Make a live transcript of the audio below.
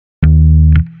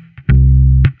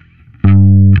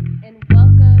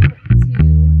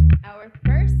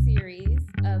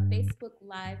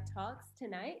live talks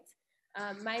tonight.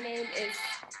 My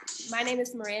name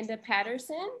is Miranda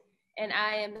Patterson, and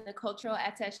I am the cultural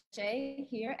attaché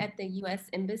here at the U.S.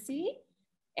 Embassy.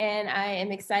 And I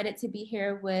am excited to be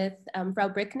here with Frau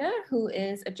Brickner, who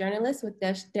is a journalist with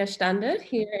Der Standard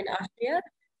here in Austria,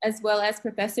 as well as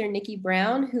Professor Nikki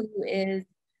Brown, who is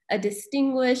a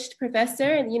distinguished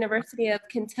professor at the University of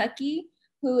Kentucky,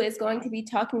 who is going to be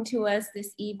talking to us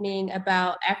this evening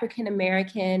about African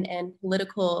American and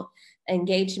political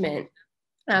engagement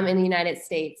in the United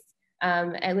States,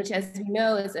 and which, as we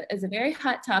know, is a very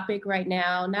hot topic right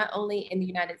now, not only in the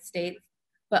United States,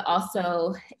 but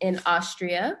also in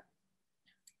Austria.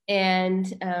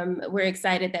 And we're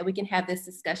excited that we can have this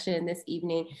discussion this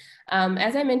evening.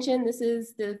 As I mentioned, this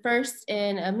is the first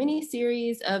in a mini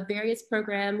series of various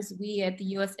programs we at the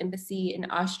U.S. Embassy in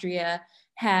Austria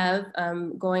have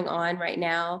going on right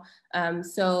now.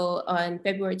 So on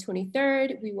February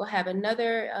 23rd, we will have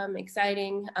another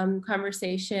exciting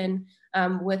conversation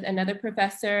with another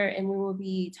professor, and we will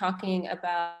be talking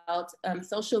about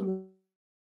social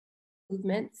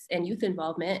movements and youth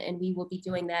involvement, and we will be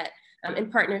doing that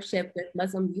in partnership with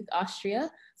Muslim Youth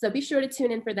Austria. So be sure to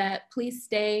tune in for that. Please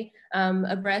stay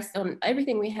abreast on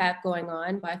everything we have going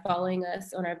on by following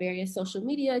us on our various social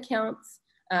media accounts.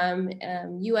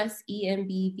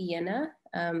 USEMB Vienna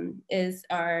is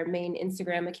our main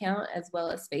Instagram account, as well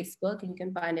as Facebook, and you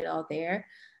can find it all there.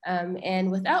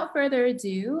 And without further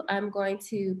ado, I'm going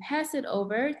to pass it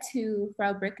over to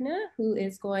Frau Brickner, who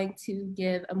is going to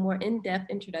give a more in-depth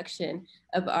introduction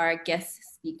of our guest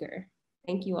speaker.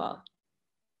 Thank you all.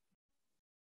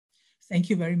 Thank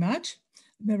you very much,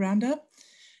 Miranda.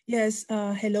 Yes,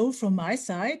 hello from my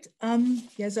side.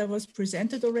 Yes, I was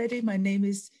presented already. My name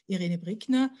is Irene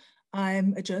Brickner.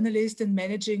 I'm a journalist and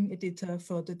managing editor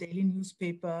for the daily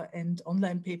newspaper and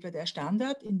online paper Der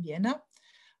Standard in Vienna.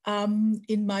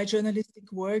 In my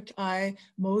journalistic work, I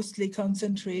mostly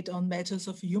concentrate on matters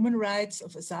of human rights,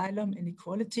 of asylum and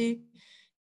equality.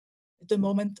 At the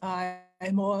moment, I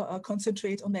more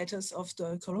concentrate on matters of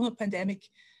the corona pandemic,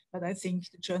 but I think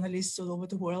the journalists all over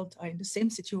the world are in the same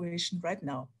situation right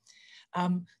now.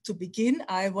 To begin,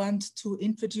 I want to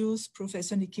introduce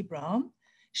Professor Nikki Brown.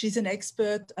 She's an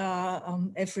expert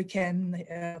on African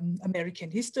American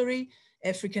history,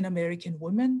 African American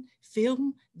women,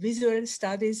 film, visual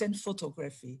studies, and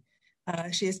photography.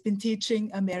 She has been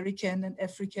teaching American and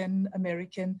African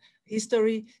American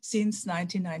history since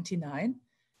 1999.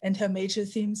 And her major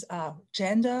themes are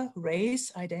gender,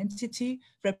 race, identity,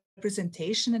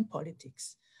 representation, and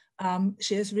politics.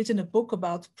 She has written a book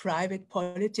about private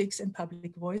politics and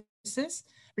public voices,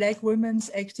 Black women's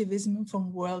activism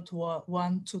from World War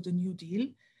I to the New Deal,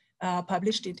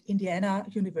 published at Indiana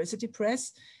University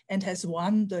Press, and has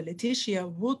won the Letitia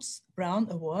Woods Brown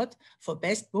Award for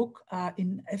Best Book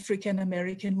in African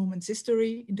American Women's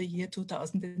History in the year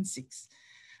 2006.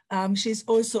 She's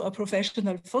also a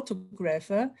professional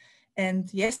photographer,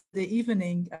 and yesterday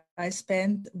evening I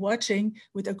spent watching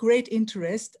with a great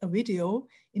interest a video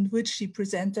in which she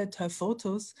presented her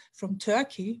photos from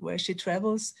Turkey, where she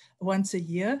travels once a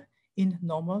year in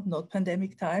normal, not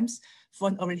pandemic times, for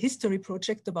an oral history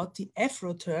project about the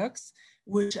Afro-Turks,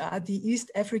 which are the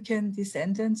East African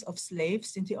descendants of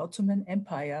slaves in the Ottoman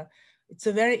Empire. It's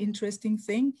a very interesting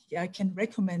thing. I can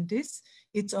recommend this.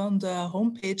 It's on the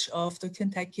homepage of the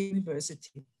Kentucky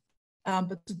University.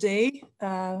 But today,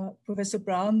 Professor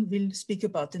Brown will speak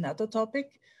about another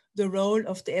topic, the role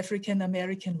of the African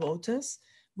American voters,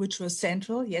 which was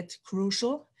central yet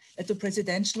crucial at the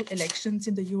presidential elections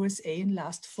in the USA in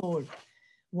last fall.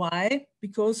 Why?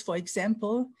 Because, for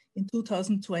example, in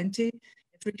 2020,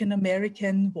 African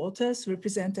American voters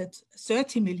represented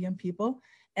 30 million people,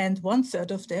 and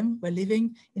 1/3 of them were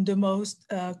living in the most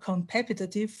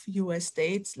competitive US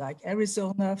states like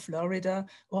Arizona, Florida,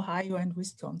 Ohio, and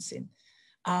Wisconsin.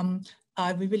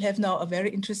 We will have now a very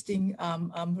interesting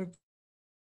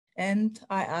and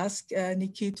I ask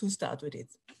Nikki to start with it.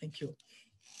 Thank you.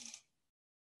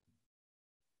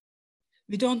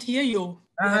 We don't hear you.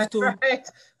 Right.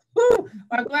 Woo,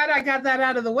 I'm glad I got that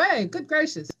out of the way. Good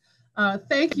gracious.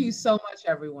 Thank you so much,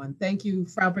 everyone. Thank you,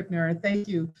 Frau Brickner, and thank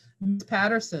you, Ms.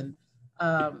 Patterson.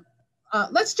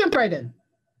 Let's jump right in.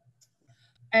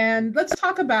 And let's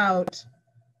talk about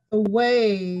the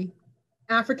way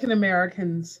African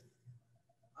Americans,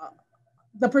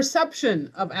 the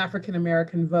perception of African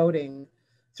American voting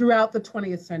throughout the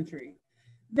 20th century.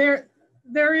 There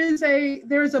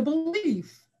is a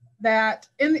belief that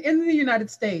in the United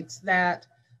States that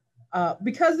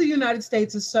because the United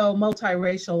States is so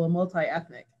multiracial and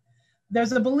multi-ethnic,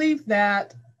 there's a belief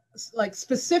that like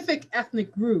specific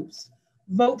ethnic groups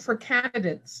vote for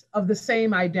candidates of the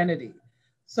same identity.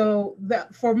 So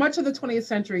that for much of the 20th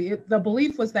century, the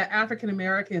belief was that African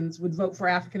Americans would vote for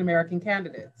African American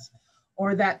candidates,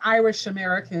 or that Irish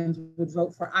Americans would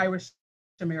vote for Irish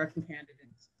American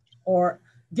candidates, or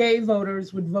gay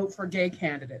voters would vote for gay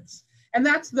candidates. And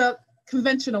that's the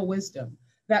conventional wisdom,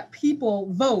 that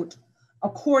people vote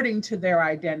according to their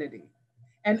identity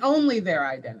and only their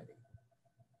identity.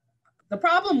 The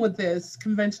problem with this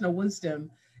conventional wisdom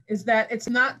is that it's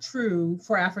not true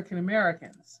for African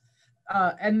Americans.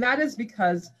 And that is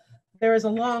because there is a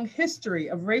long history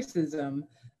of racism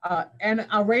and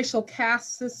a racial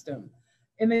caste system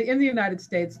in the United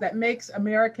States that makes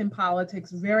American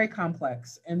politics very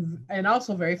complex and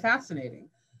also very fascinating.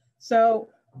 So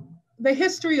the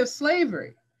history of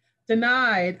slavery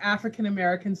denied African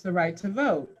Americans the right to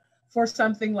vote for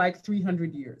something like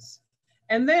 300 years.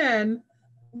 And then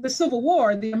the Civil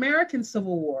War, the American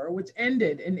Civil War, which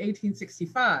ended in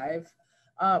 1865,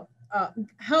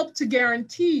 helped to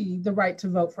guarantee the right to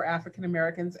vote for African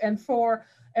Americans. And for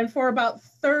about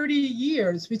 30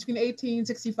 years, between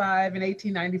 1865 and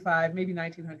 1895, maybe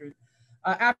 1900,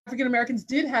 African Americans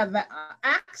did have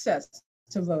access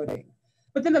to voting.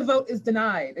 But then the vote is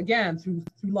denied, again, through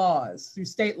laws, through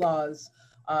state laws,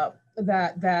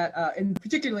 and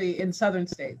particularly in southern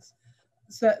states.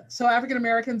 So African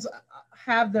Americans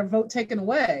have their vote taken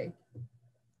away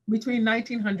between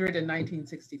 1900 and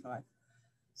 1965.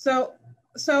 So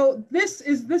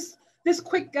this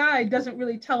quick guide doesn't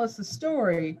really tell us the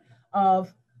story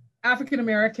of African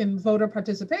American voter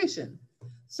participation.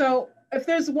 So if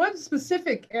there's one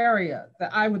specific area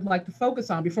that I would like to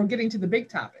focus on before getting to the big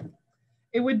topic,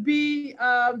 it would be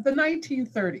the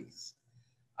 1930s.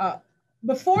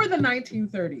 Before the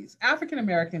 1930s, African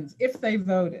Americans, if they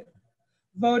voted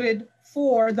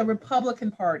for the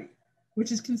Republican Party,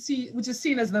 which is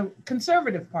seen as the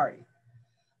conservative party.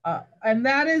 And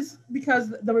that is because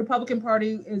the Republican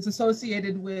Party is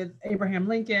associated with Abraham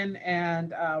Lincoln and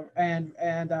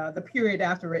the period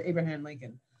after Abraham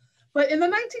Lincoln. But in the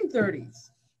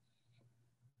 1930s,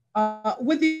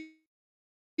 with the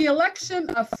election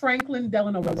of Franklin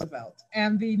Delano Roosevelt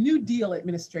and the New Deal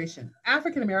administration,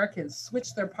 African Americans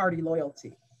switched their party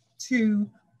loyalty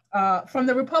from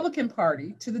the Republican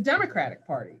Party to the Democratic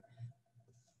Party.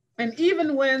 And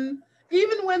even when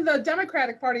the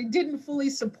Democratic Party didn't fully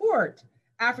support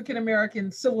African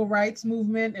American civil rights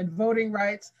movement and voting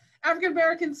rights, African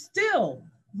Americans still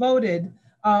voted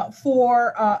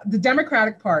for the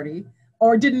Democratic Party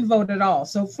or didn't vote at all.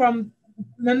 So from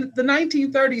the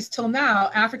 1930s till now,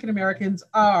 African Americans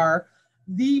are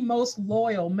the most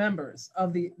loyal members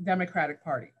of the Democratic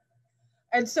Party.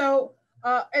 And so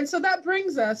that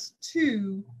brings us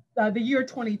to the year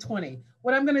 2020.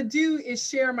 What I'm going to do is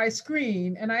share my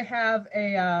screen, and I have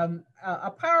a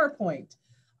PowerPoint,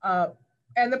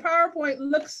 and the PowerPoint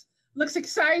looks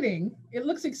exciting. It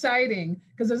looks exciting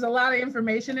because there's a lot of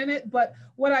information in it. But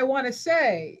what I want to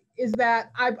say is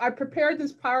that I prepared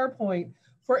this PowerPoint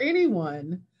for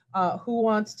anyone who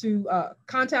wants to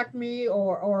contact me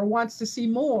or wants to see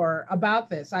more about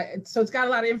this. So it's got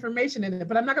a lot of information in it,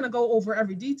 but I'm not going to go over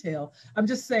every detail. I'm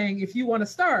just saying, if you want to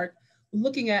start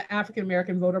looking at African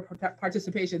American voter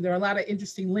participation, there are a lot of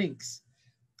interesting links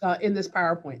in this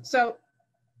PowerPoint. So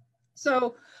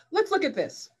let's look at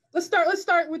this. Let's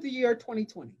start with the year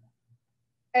 2020,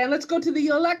 and let's go to the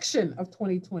election of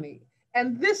 2020.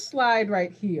 And this slide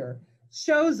right here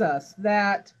shows us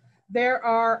that there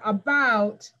are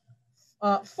about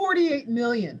 48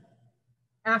 million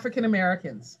African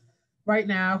Americans right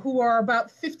now who are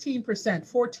about 15%,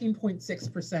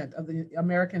 14.6% of the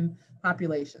American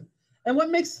population. And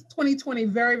what makes 2020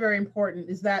 very, very important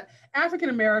is that African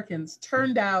Americans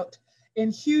turned out in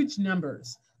huge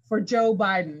numbers for Joe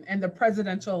Biden and the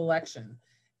presidential election.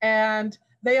 And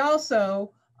they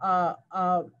also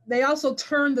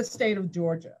turned the state of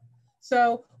Georgia.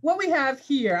 So what we have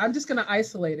here, I'm just going to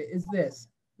isolate it, is this.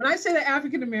 When I say that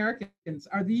African Americans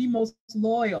are the most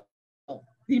loyal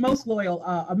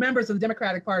members of the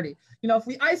Democratic Party, if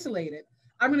we isolate it,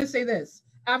 I'm going to say this.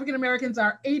 African Americans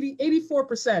are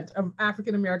 84% of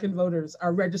African American voters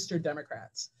are registered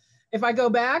Democrats. If I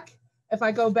go back here, if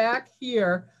I go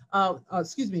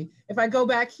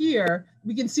back here,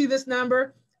 we can see this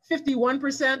number: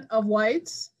 51% of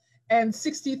whites and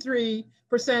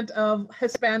 63% of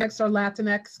Hispanics or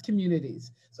Latinx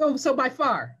communities. So by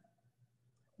far,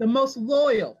 the most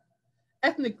loyal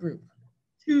ethnic group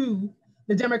to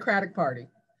the Democratic Party,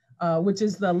 which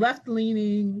is the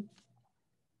left-leaning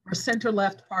or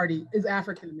center-left party, is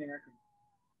African American,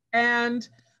 and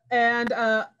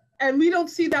we don't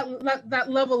see that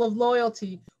level of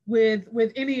loyalty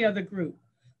with any other group.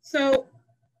 So,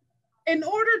 in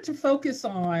order to focus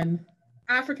on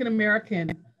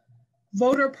African-American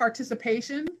voter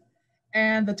participation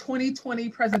and the 2020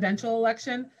 presidential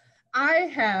election, I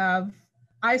have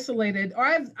isolated, or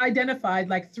I've identified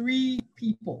like 3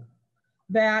 people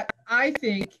that I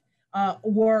think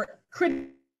were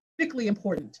critically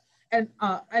important. And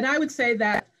I would say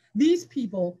that these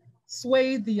people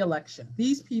swayed the election.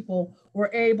 These people were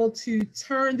able to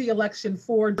turn the election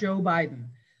for Joe Biden.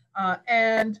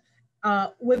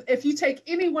 If you take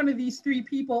any one of these 3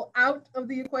 people out of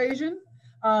the equation,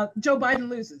 Joe Biden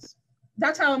loses.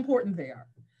 That's how important they are.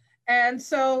 And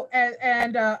so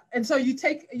you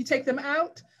take them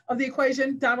out of the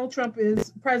equation, Donald Trump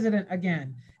is president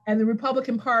again, and the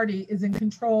Republican Party is in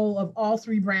control of all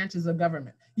 3 branches of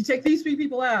government. You take these 3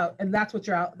 people out, and that's what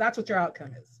your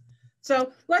outcome is.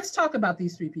 So let's talk about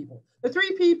these 3 people. The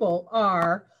 3 people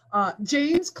are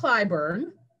James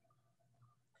Clyburn,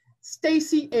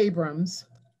 Stacey Abrams,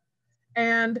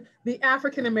 and the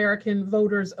African American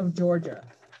voters of Georgia.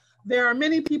 There are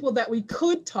many people that we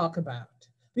could talk about.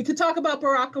 We could talk about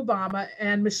Barack Obama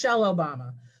and Michelle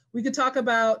Obama. We could talk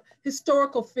about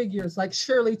historical figures like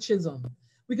Shirley Chisholm.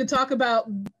 We could talk about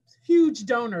huge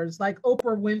donors like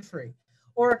Oprah Winfrey,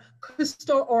 or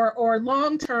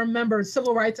long-term members,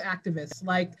 civil rights activists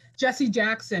like Jesse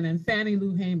Jackson and Fannie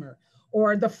Lou Hamer,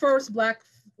 or the first Black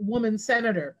woman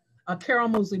senator, Carol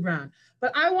Moseley Brown.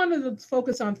 But I wanted to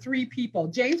focus on 3 people: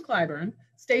 James Clyburn,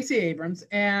 Stacey Abrams,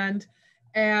 and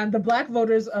the Black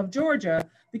voters of Georgia,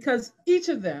 because each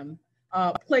of them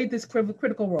played this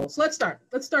critical role. So let's start.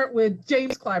 Let's start with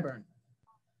James Clyburn.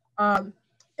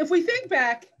 If we think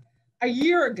back a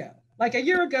year ago,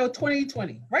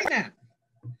 2020, right now,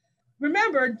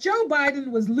 remember Joe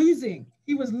Biden was losing.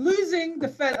 He was losing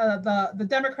the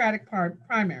Democratic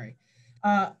primary.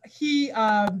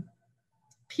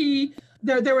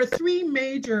 There were 3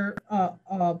 major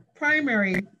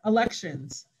primary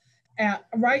elections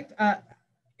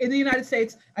in the United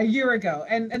States a year ago.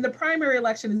 And the primary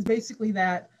election is basically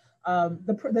that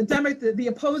the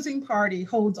opposing party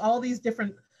holds all these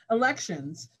different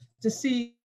elections to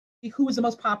see who is the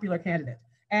most popular candidate.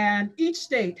 And each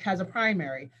state has a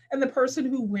primary, and the person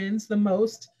who wins the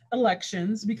most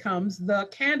elections becomes the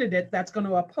candidate that's going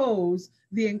to oppose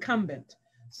the incumbent.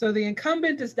 So the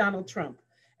incumbent is Donald Trump.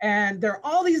 And there are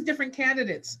all these different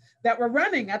candidates that were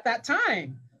running at that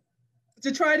time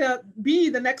to try to be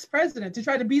the next president, to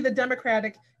try to be the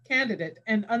Democratic candidate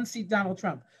and unseat Donald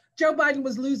Trump. Joe Biden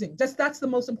was losing. That's the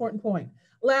most important point.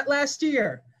 Last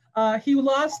year, he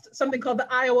lost something called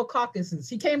the Iowa caucuses.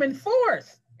 He came in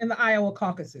 4th in the Iowa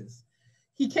caucuses.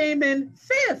 He came in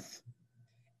 5th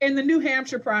in the New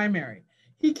Hampshire primary.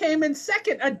 He came in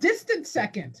 2nd, a distant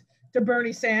 2nd, to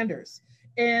Bernie Sanders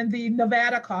in the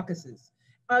Nevada caucuses.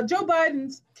 Joe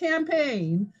Biden's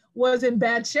campaign was in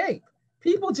bad shape.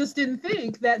 People just didn't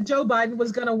think that Joe Biden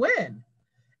was going to win.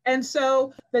 And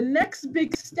so the next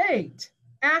big state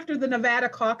after the Nevada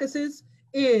caucuses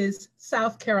is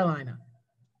South Carolina.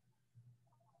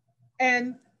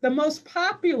 And the most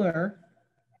popular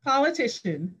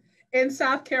politician in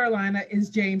South Carolina is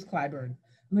James Clyburn.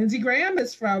 Lindsey Graham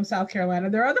is from South Carolina.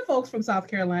 There are other folks from South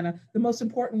Carolina. The most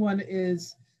important one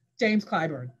is James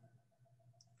Clyburn.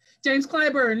 James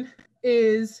Clyburn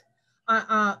is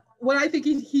what I think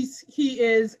he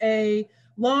is a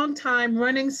longtime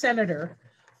running senator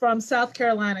from South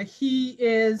Carolina.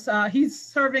 He's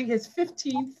serving his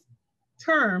 15th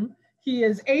term. He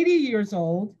is 80 years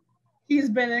old. He's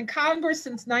been in Congress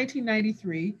since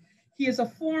 1993. He is a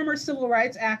former civil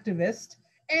rights activist,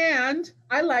 and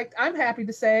I'm happy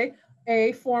to say,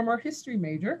 a former history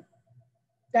major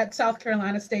at South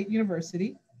Carolina State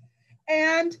University.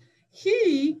 And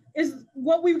he is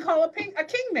what we would call a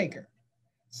kingmaker.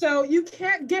 So you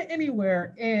can't get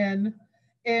anywhere in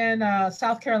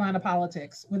South Carolina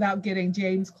politics without getting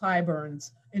James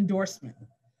Clyburn's endorsement.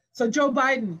 So Joe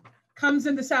Biden comes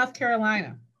into South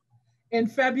Carolina in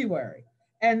February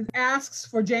and asks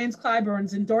for James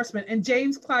Clyburn's endorsement, and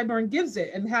James Clyburn gives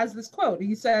it and has this quote.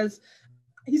 He says,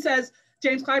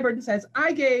 James Clyburn says,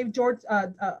 I gave Joe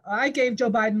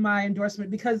Biden my endorsement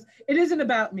because it isn't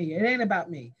about me. It ain't about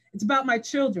me. It's about my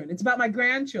children. It's about my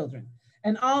grandchildren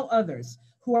and all others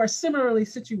who are similarly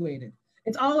situated.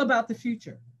 It's all about the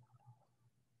future.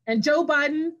 And Joe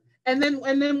Biden, and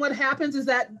then what happens is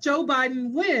that Joe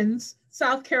Biden wins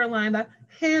South Carolina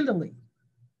handily.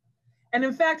 And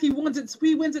in fact, he wins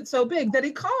it so big that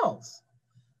he calls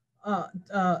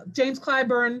James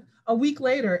Clyburn a week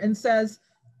later and says,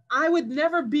 I would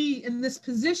never be in this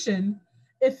position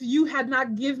if you had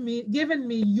not given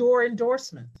me your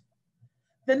endorsement.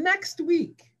 The next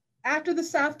week, after the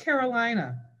South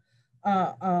Carolina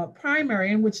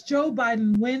primary, in which Joe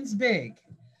Biden wins big,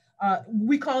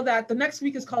 We call that, the next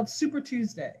week is called Super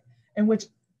Tuesday, in which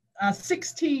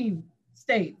 16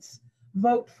 states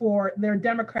vote for their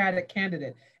Democratic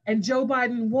candidate. And Joe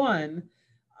Biden won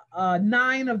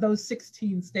 9 of those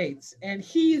 16 states. And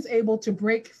he is able to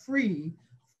break free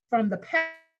from the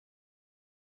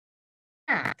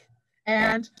pack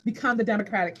and become the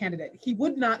Democratic candidate. He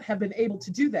would not have been able to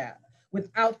do that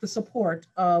without the support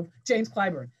of James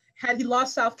Clyburn. Had he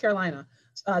lost South Carolina,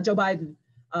 Joe Biden,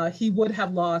 he would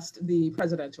have lost the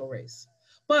presidential race.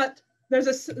 But there's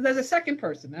a second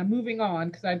person. I'm moving on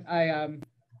because I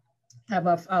have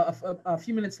a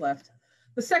few minutes left.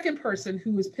 The second person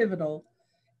who is pivotal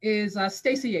is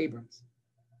Stacey Abrams.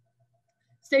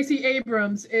 Stacey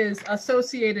Abrams is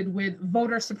associated with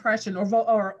voter suppression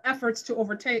or efforts to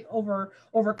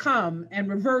overcome and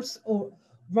reverse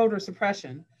voter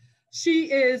suppression.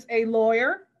 She is a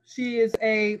lawyer. She is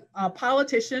a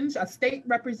politician, a state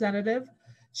representative.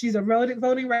 She's a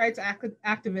voting rights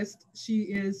activist. She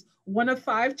is one of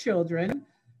 5 children.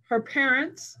 Her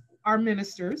parents are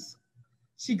ministers.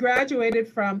 She graduated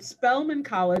from Spelman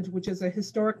College, which is a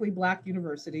historically Black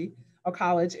university or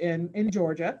college in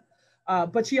Georgia.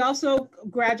 But she also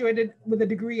graduated with a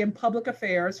degree in public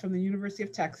affairs from the University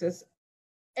of Texas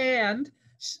and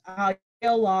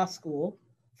Yale Law School.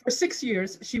 For 6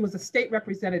 years, she was a state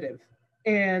representative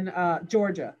in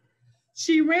Georgia.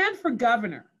 She ran for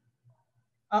governor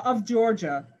of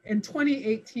Georgia in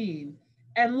 2018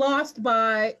 and lost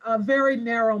by a very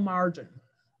narrow margin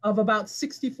of about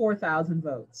 64,000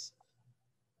 votes.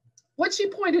 What she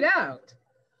pointed out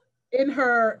in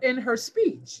her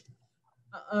speech,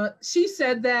 she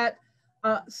said that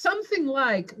something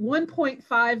like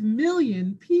 1.5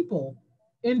 million people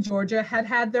in Georgia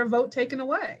had their vote taken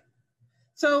away.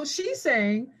 So she's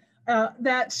saying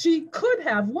that she could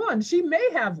have won, she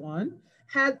may have won,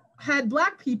 had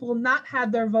Black people not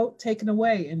had their vote taken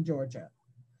away in Georgia.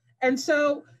 And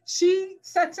so she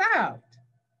sets out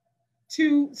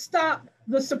to stop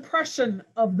the suppression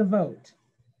of the vote.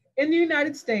 In the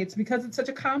United States, because it's such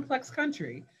a complex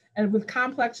country and with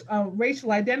complex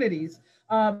racial identities,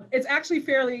 it's actually,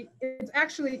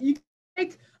 you can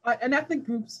take an ethnic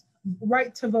group's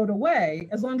right to vote away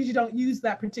as long as you don't use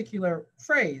that particular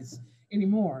phrase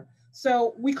anymore.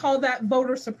 So we call that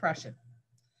voter suppression.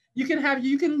 You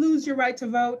can lose your right to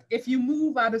vote if you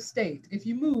move out of state, if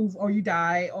you move or you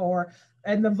die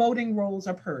and the voting rolls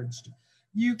are purged.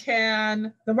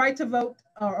 The right to vote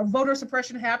or voter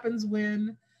suppression happens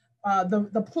when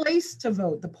the place to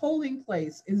vote, the polling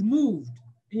place is moved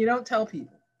and you don't tell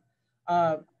people.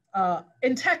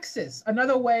 In Texas,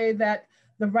 another way that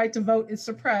the right to vote is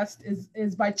suppressed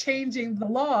is by changing the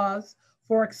laws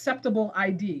for acceptable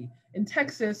ID. In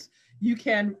Texas, you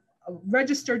can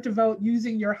register to vote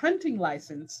using your hunting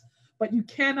license, but you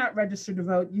cannot register to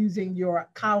vote using your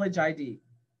college ID.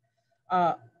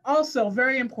 Also,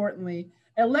 very importantly,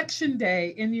 Election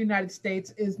Day in the United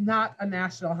States is not a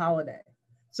national holiday.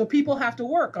 So people have to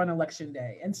work on Election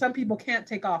Day, and some people can't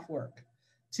take off work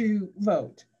to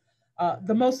vote.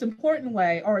 The most important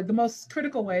way, or the most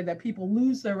critical way that people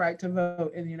lose their right to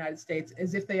vote in the United States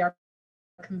is if they are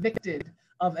convicted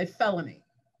of a felony.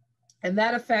 And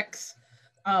that affects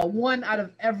 1 out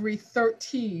of every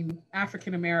 13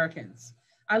 African Americans.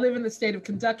 I live in the state of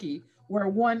Kentucky, where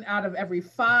 1 out of every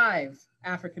 5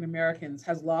 African Americans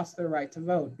has lost their right to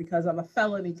vote because of a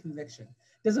felony conviction.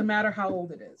 Doesn't matter how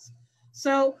old it is.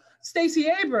 So Stacey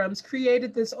Abrams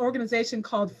created this organization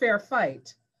called Fair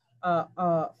Fight.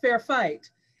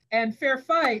 And Fair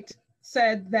Fight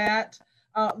said that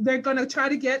they're going to try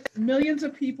to get millions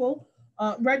of people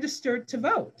registered to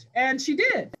vote. And she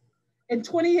did. In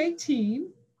 2018,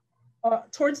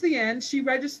 towards the end, she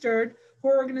registered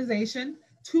her organization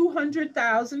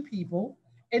 200,000 people.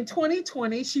 In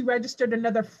 2020, she registered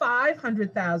another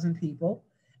 500,000 people.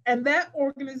 And that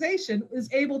organization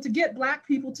is able to get Black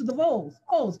people to the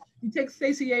polls. You take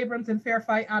Stacey Abrams and Fair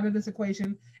Fight out of this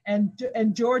equation, and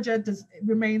Georgia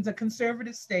remains a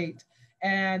conservative state,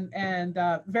 and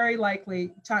very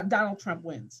likely Donald Trump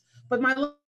wins. But my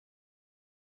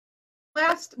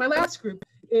last group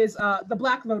is the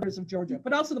Black voters of Georgia,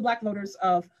 but also the Black voters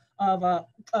of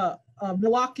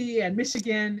Milwaukee and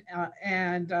Michigan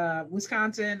and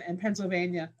Wisconsin and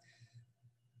Pennsylvania.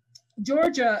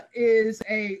 Georgia is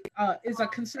a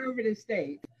conservative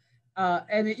state,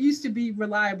 and it used to be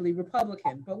reliably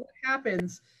Republican. But what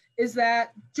happens is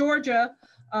that Georgia,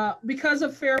 because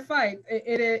of Fair Fight,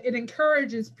 it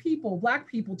encourages people, Black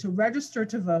people, to register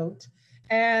to vote.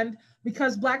 And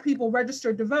because Black people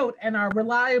registered to vote and are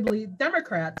reliably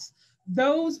Democrats,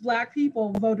 those Black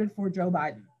people voted for Joe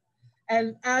Biden.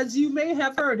 And as you may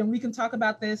have heard, and we can talk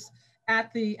about this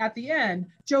at the end,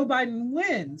 Joe Biden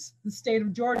wins the state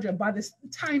of Georgia by this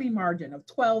tiny margin of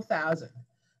 12,000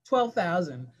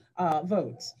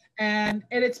 votes. And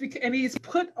he's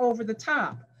put over the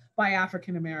top by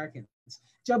African Americans.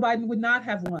 Joe Biden would not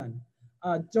have won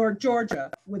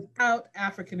Georgia without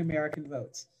African American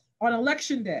votes. On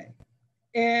election day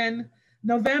in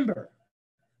November,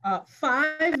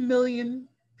 5 million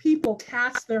people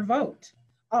cast their vote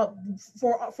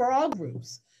for all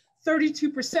groups.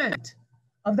 32%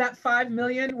 of that 5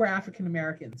 million were African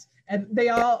Americans, and they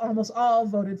almost all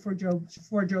voted for Joe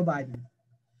Biden.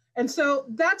 And so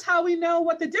that's how we know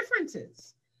what the difference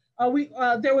is.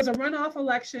 There was a runoff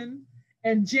election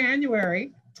in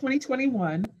January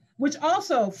 2021, which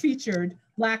also featured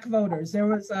Black voters. There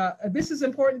was this is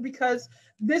important because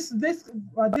the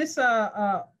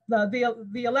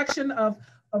election of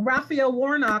Raphael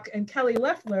Warnock and Kelly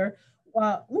Loeffler.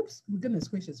 Oops, goodness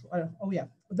gracious! Oh yeah,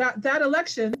 that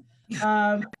election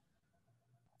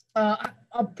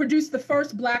produced the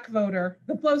first Black voter,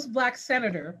 the first Black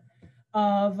senator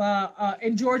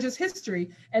in Georgia's history,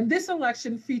 and this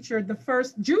election featured the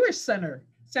first Jewish senator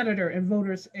and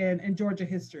voters in Georgia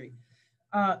history,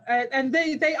 and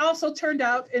they also turned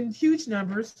out in huge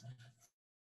numbers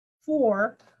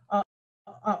for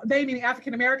they meaning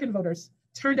African American voters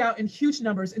turned out in huge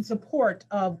numbers in support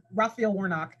of Raphael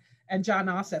Warnock and John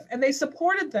Ossoff, and they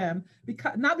supported them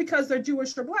not because they're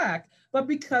Jewish or Black, but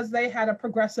because they had a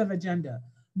progressive agenda.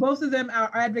 Both of them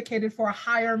advocated for a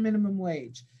higher minimum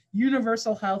wage,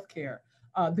 universal health care,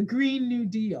 the Green New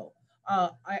Deal,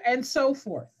 and so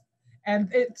forth. And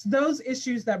it's those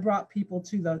issues that brought people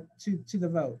to the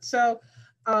vote. So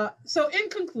in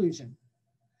conclusion,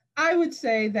 I would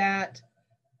say that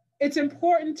it's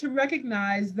important to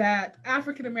recognize that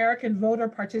African American voter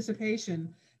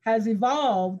participation has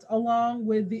evolved along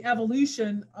with the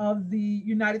evolution of the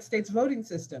United States voting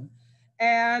system,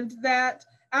 and that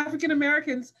African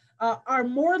Americans are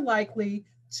more likely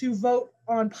to vote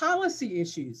on policy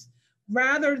issues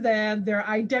rather than their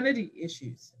identity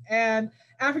issues. And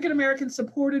African Americans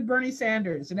supported Bernie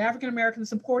Sanders and African Americans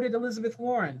supported Elizabeth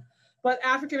Warren, but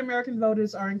African American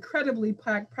voters are incredibly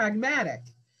pragmatic.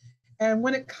 And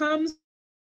when it comes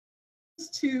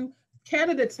to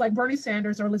candidates like Bernie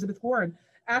Sanders or Elizabeth Warren,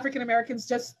 African Americans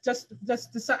just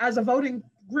as a voting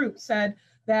group said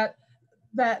that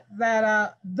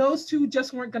those two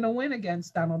just weren't going to win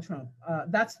against Donald Trump.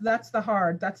 That's the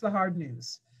hard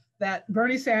news. That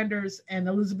Bernie Sanders and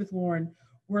Elizabeth Warren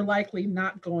were likely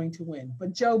not going to win,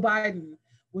 but Joe Biden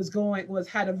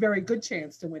had a very good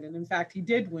chance to win, and in fact he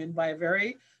did win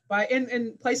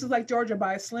in places like Georgia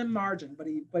by a slim margin, but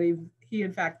he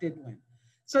in fact did win.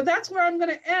 So that's where I'm going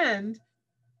to end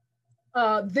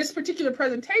this particular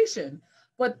presentation,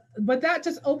 but that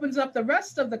just opens up the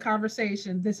rest of the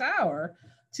conversation this hour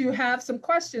to have some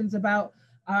questions about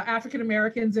African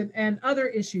Americans and other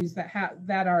issues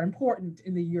that are important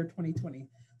in the year 2020.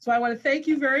 So I want to thank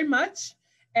you very much,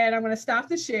 and I'm going to stop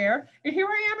the share, and here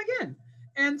I am again.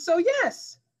 And so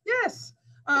yes,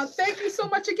 thank you so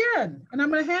much again, and I'm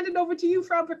going to hand it over to you,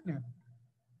 Frau Brickner.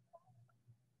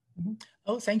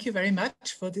 Oh, thank you very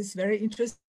much for this very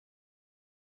interesting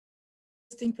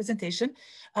presentation.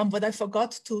 What I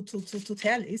forgot to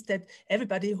tell is that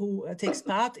everybody who takes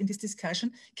part in this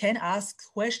discussion can ask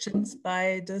questions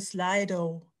by the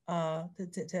Slido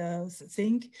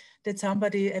thing that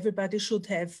everybody should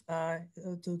have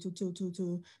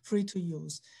free to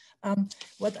use.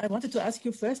 What I wanted to ask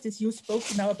you first is, you spoke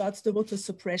now about the voter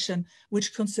suppression,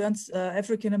 which concerns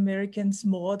African Americans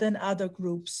more than other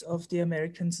groups of the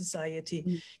American society.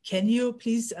 Mm. Can you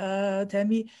please tell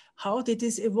me, how did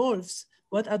this evolve?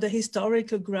 What are the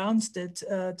historical grounds that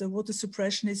the voter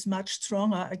suppression is much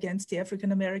stronger against the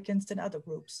African Americans than other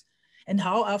groups? And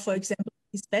how are, for example,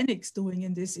 Hispanics doing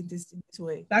in this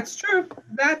way? That's true.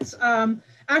 That's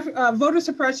voter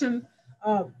suppression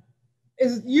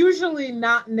is usually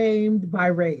not named by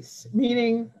race,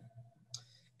 meaning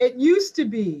it used to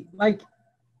be in like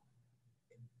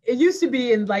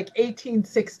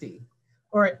 1860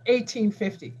 or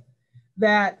 1850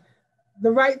 that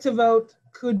the right to vote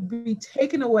could be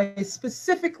taken away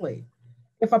specifically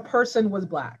if a person was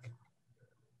Black.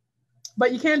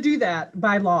 But you can't do that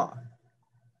by law.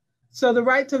 So the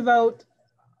right to vote,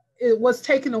 it was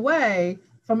taken away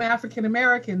from African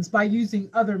Americans by using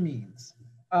other means,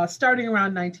 starting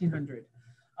around 1900.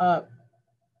 The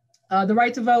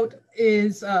right to vote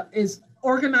is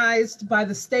organized by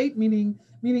the state, meaning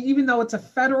even though it's a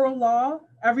federal law,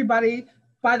 everybody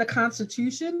by the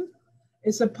Constitution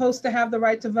is supposed to have the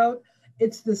right to vote.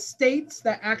 It's the states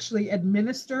that actually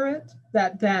administer it,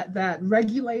 that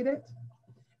regulate it.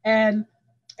 And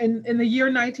in the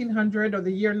year 1900 or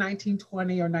the year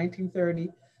 1920 or 1930,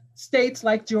 states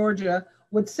like Georgia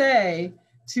would say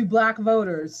to Black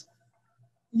voters,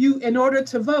 in order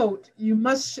to vote, you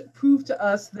must prove to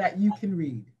us that you can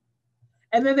read.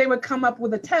 And then they would come up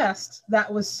with a test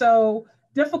that was so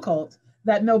difficult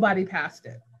that nobody passed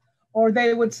it. Or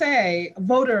they would say,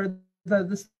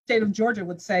 the state of Georgia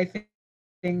would say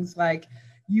things like,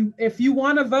 if you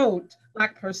want to vote,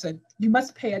 Black person, you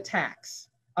must pay a tax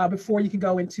before you can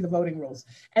go into the voting rolls.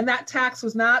 And that tax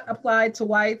was not applied to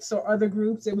whites or other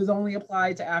groups. It was only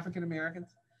applied to African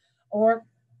Americans. Or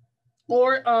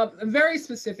very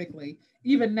specifically,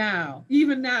 even now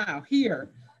here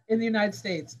in the United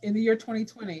States, in the year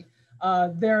 2020,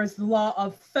 there is the law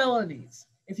of felonies.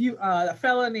 If you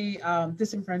felony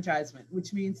disenfranchisement,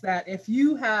 which means that if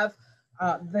you have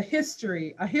a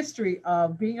history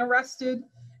of being arrested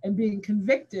and being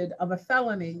convicted of a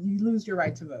felony, you lose your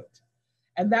right to vote.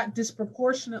 And that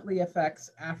disproportionately affects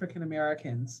African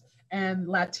Americans and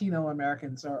Latino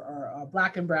Americans or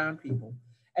Black and brown people.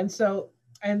 And so,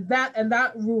 and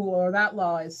that rule or that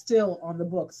law is still on the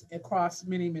books across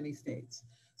many, many states.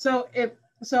 So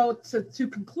to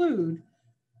conclude,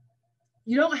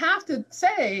 you don't have to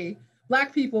say,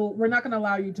 Black people, we're not going to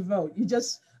allow you to vote. You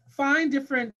just find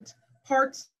different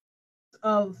parts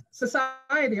of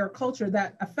society or culture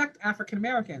that affect African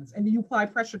Americans, and you apply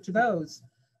pressure to those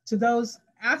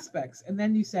aspects, and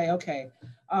then you say, okay,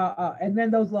 and then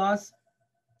those laws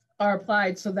are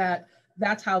applied so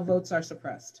that's how votes are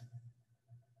suppressed.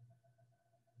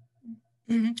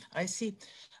 Mm-hmm. I see.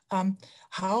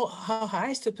 How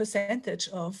high is the percentage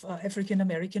of African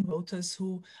American voters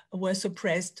who were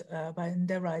suppressed by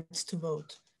their rights to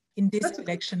vote in this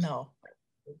election now?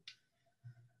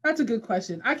 That's a good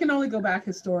question. I can only go back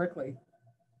historically.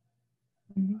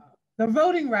 Mm-hmm. The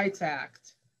Voting Rights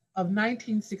Act of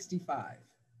 1965,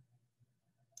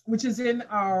 which is in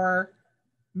our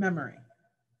memory.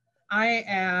 I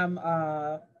am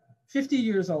 50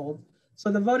 years old,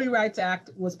 so the Voting Rights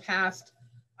Act was passed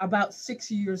about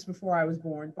 6 years before I was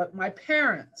born, but my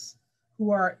parents, who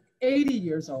are 80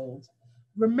 years old,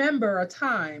 remember a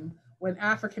time when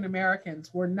African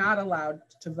Americans were not allowed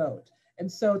to vote.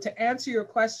 And so to answer your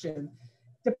question,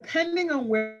 depending on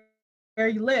where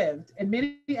you lived, and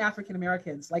many African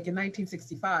Americans, like in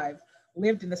 1965,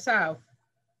 lived in the South,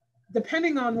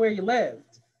 depending on where you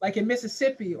lived, like in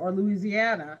Mississippi or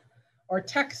Louisiana or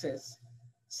Texas,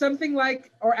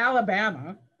 or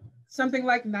Alabama, something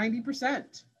like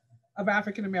 90% of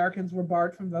African Americans were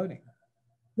barred from voting.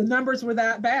 The numbers were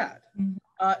that bad. Mm-hmm.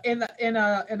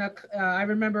 I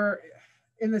remember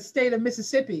in the state of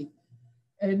Mississippi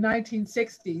in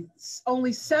 1960,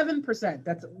 only 7%,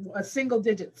 that's a single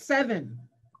digit, 7%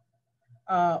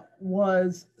 of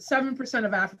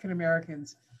African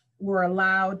Americans were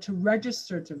allowed to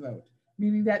register to vote,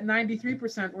 meaning that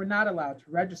 93% were not allowed to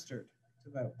register to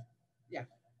vote. Yeah.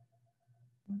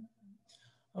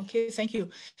 Okay, thank you.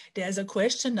 There's a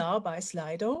question now by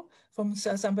Slido from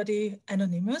somebody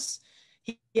anonymous.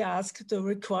 He asked, the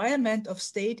requirement of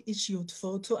state-issued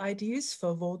photo IDs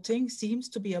for voting seems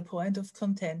to be a point of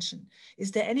contention.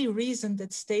 Is there any reason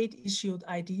that state-issued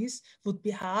IDs would be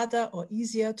harder or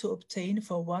easier to obtain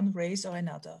for one race or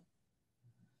another?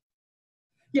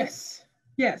 Yes.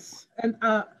 And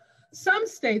some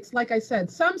states, like I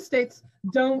said, some states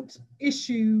don't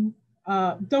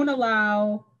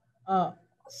allow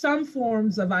some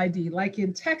forms of ID, like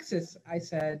in Texas, I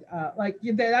said,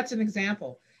 that's an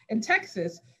example. In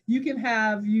Texas, you can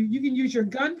use your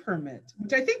gun permit,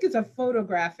 which I think is a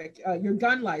photographic, your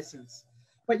gun license,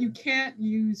 but you can't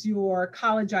use your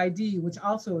college ID, which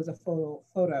also is a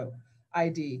photo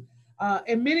ID.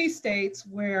 In many states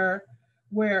where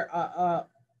the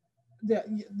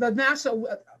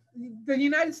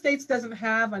United States doesn't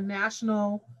have a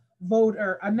national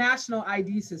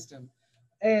ID system.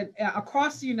 And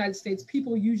across the United States,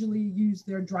 people usually use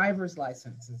their driver's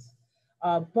licenses.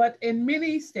 But in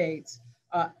many states,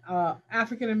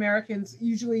 African Americans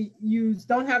usually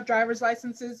don't have driver's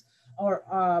licenses,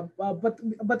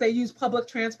 but they use public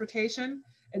transportation.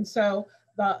 And so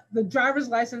the driver's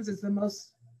license is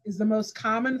the most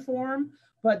common form,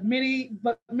 but many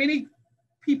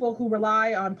people who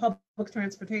rely on public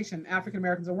transportation, African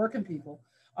Americans or working people,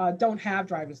 don't have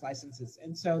driver's licenses.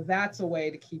 And so that's a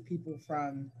way to keep people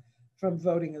from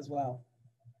voting as well.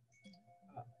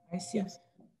 I see. Yes.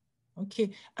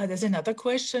 Okay, there's another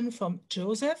question from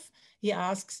Joseph. He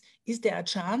asks, is there a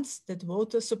chance that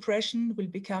voter suppression will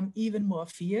become even more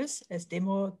fierce as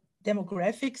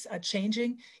demographics are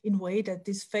changing in a way that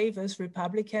disfavors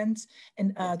Republicans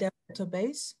and their voter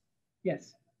base?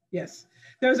 Yes.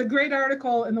 There's a great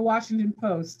article in the Washington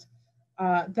Post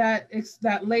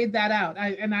that laid that out.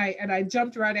 I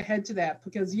jumped right ahead to that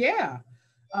because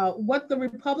what the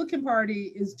Republican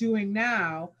Party is doing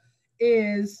now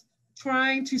is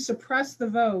trying to suppress the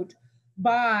vote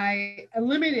by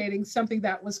eliminating something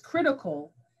that was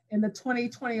critical in the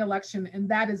 2020 election, and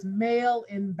that is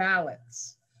mail-in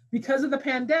ballots. Because of the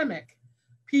pandemic,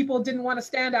 people didn't want to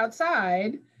stand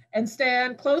outside and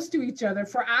stand close to each other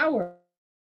for hours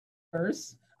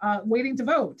waiting to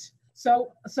vote.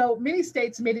 So many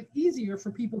states made it easier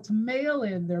for people to mail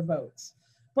in their votes.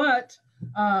 But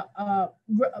to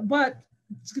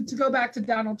go back to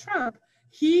Donald Trump,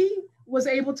 he was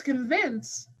able to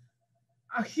convince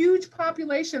a huge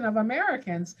population of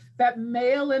Americans that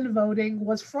mail-in voting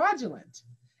was fraudulent.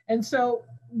 And so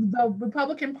the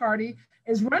Republican Party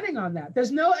is running on that.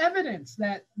 There's no evidence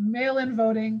that mail-in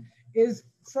voting is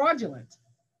fraudulent.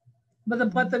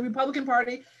 But the Republican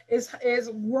Party is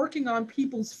working on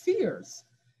people's fears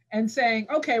and saying,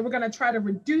 okay, we're going to try to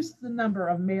reduce the number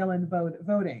of mail-in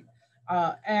voting.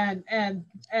 And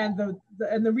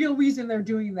the real reason they're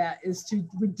doing that is to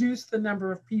reduce the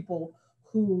number of people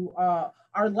who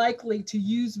are likely to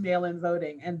use mail-in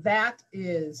voting, and that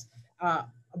is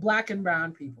Black and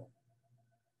brown people.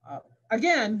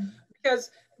 Again,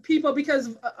 because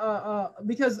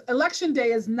Election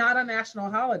Day is not a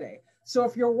national holiday. So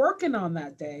if you're working on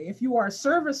that day, if you are a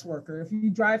service worker, if you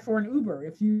drive for an Uber,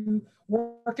 if you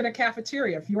work in a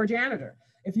cafeteria, if you're a janitor,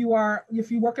 if you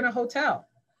work in a hotel,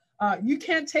 you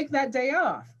can't take that day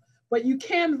off. But you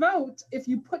can vote if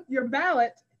you put your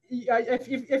ballot,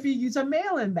 if you use a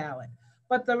mail-in ballot.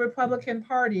 But the Republican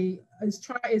Party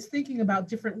is thinking about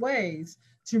different ways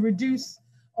to reduce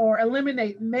or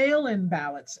eliminate mail-in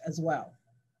ballots as well,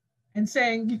 and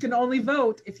saying you can only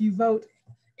vote if you vote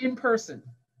in person.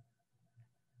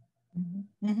 Mm-hmm.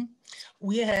 Mm-hmm.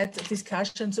 We had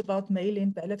discussions about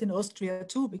mail-in ballot in Austria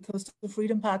too, because the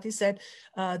Freedom Party said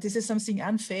this is something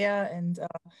unfair, and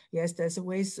yes, there's a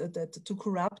ways to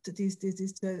corrupt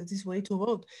this way to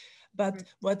vote. But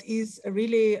what is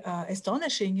really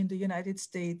astonishing in the United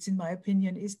States, in my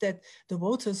opinion, is that the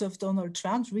voters of Donald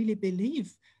Trump really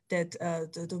believe that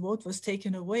the vote was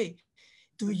taken away.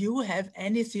 Do you have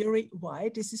any theory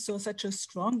why this is such a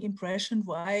strong impression,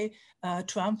 why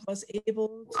Trump was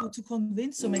able to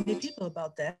convince so many people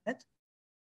about that? That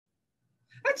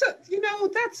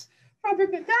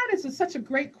is such a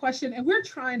great question. And we're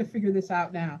trying to figure this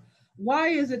out now. Why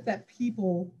is it that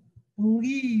people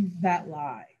believe that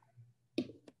lie?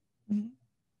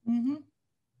 Mm-hmm. Mm-hmm.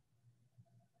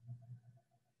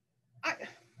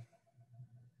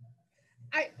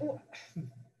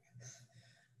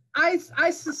 I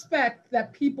suspect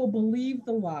that people believe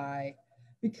the lie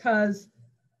because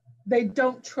they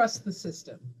don't trust the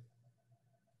system.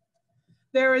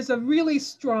 There is a really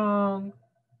strong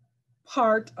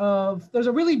there's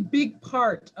a really big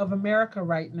part of America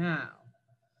right now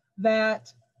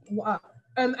that,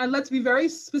 and let's be very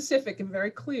specific and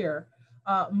very clear,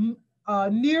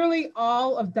 nearly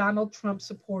all of Donald Trump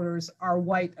supporters are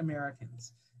white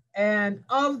Americans, and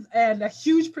a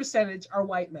huge percentage are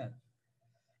white men.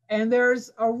 And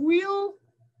there's a real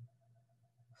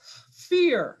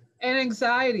fear and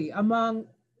anxiety among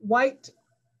white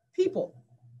people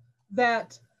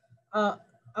that the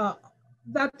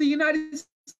United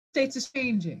States is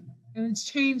changing, and it's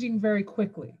changing very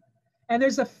quickly. And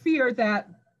there's a fear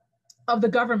of the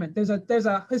government. There's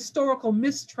a historical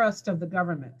mistrust of the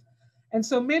government. And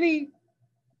so many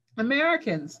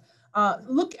Americans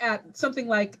look at something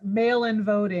like mail-in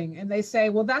voting, and they say,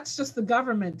 well, that's just the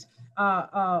government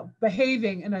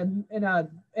behaving in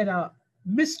a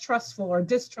mistrustful or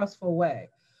distrustful way.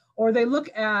 Or they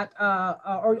look at,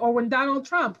 or when Donald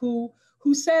Trump, who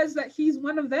says that he's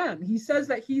one of them, he says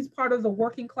that he's part of the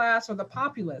working class or the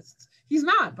populists. He's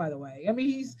not, by the way. I mean,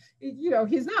 he's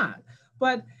not.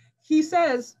 But he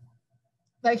says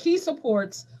that he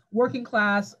supports working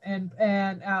class and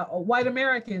white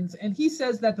Americans, and he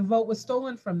says that the vote was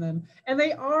stolen from them, and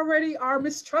they already are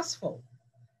mistrustful,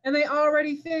 and they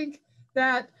already think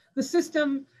that the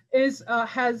system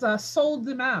has sold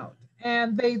them out,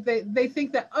 and they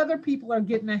think that other people are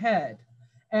getting ahead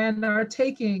and are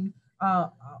taking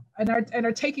are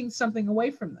taking something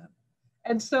away from them.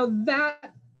 And so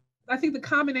that, I think the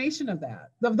combination of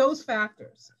those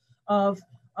factors of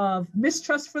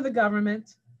mistrust for the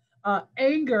government,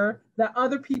 anger that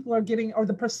other people are getting, or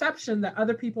the perception that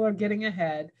other people are getting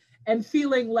ahead, and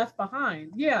feeling left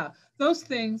behind. Yeah, those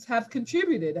things have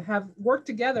contributed, have worked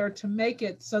together to make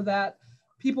it so that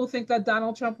people think that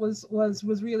Donald Trump was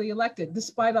really elected,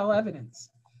 despite all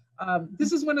evidence.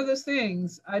 This is one of those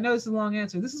things, I know it's a long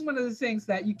answer, this is one of the things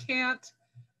that you can't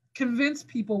convince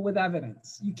people with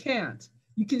evidence. You can't.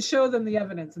 You can show them the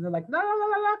evidence and they're like, no, no, no,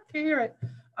 no, no, can't hear it.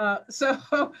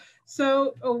 So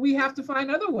we have to find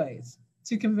other ways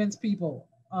to convince people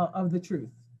of the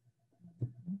truth.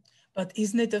 But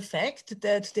isn't it a fact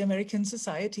that the American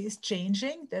society is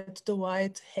changing, that the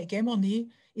white hegemony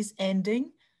is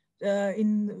ending,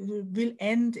 will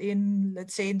end in,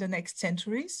 let's say, in the next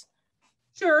centuries?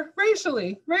 Sure,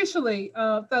 racially,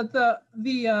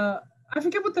 I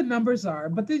forget what the numbers are,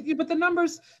 but the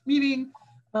numbers meaning,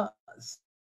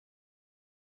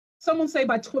 someone say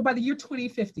by the year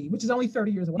 2050, which is only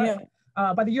 30 years away.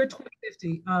 Yeah. By the year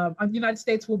 2050, the United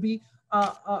States will be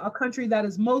a country that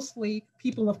is mostly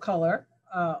people of color,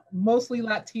 mostly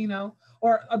Latino,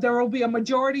 or there will be a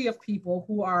majority of people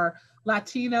who are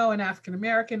Latino and African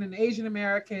American and Asian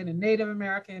American and Native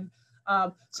American.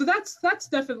 So that's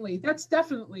definitely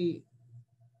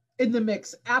in the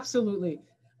mix, absolutely.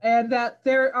 And that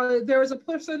there is a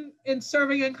person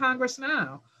serving in Congress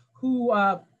now who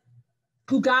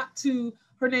got to,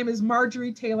 her name is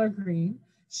Marjorie Taylor Greene.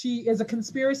 She is a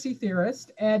conspiracy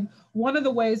theorist. And one of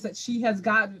the ways that she has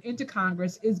gotten into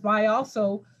Congress is by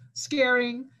also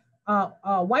scaring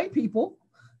white people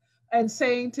and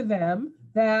saying to them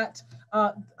that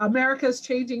America is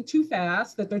changing too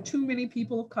fast, that there are too many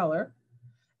people of color,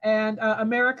 and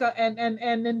America, and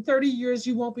in 30 years,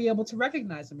 you won't be able to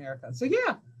recognize America. So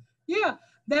yeah,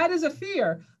 that is a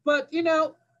fear. But, you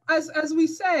know, as we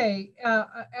say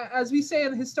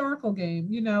in the historical game,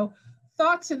 you know,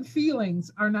 thoughts and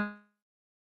feelings are not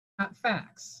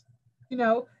facts. You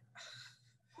know,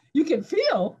 you can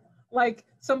feel like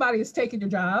somebody is taking your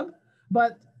job,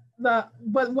 but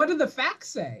what do the facts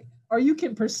say? Or you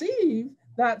can perceive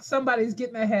that somebody's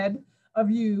getting ahead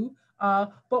of you,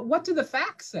 but what do the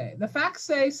facts say? The facts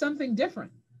say something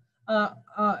different.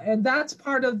 And that's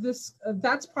part of this.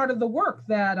 That's part of the work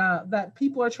that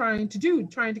people are trying to do,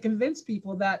 trying to convince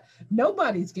people that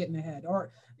nobody's getting ahead,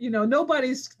 or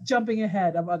nobody's jumping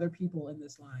ahead of other people in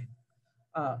this line.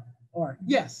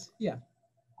 Yes, yeah.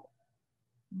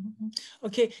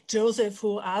 Okay, Joseph,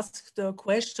 who asked the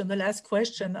question, the last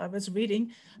question I was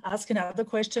reading, asked another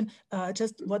question.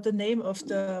 Just what the name of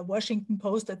the Washington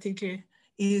Post article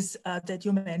is that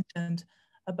you mentioned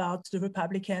about the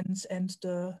Republicans and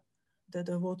the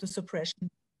voter suppression.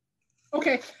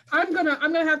 Okay, I'm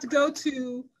gonna have to go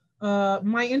to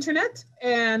my internet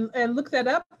and look that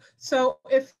up. So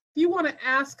if you want to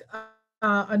ask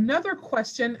another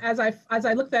question as I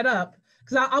look that up,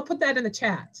 because I'll put that in the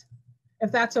chat,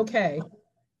 if that's okay.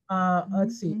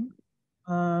 Let's see.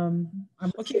 I'm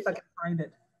gonna see if I can find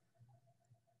it.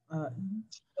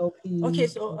 Okay,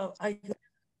 so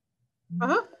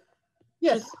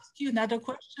Yes. Just ask you another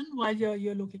question while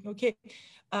you're looking. Okay,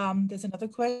 there's another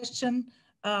question.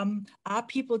 Are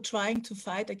people trying to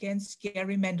fight against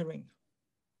gerrymandering?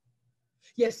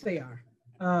 Yes, they are.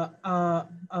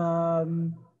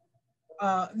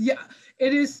 Yeah,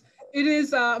 it is. It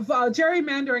is.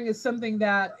 Gerrymandering is something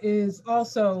that is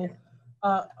also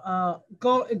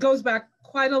it goes back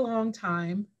quite a long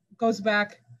time. It goes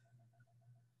back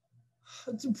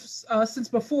since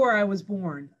before I was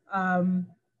born.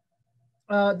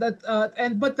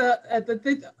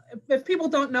 If people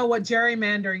don't know what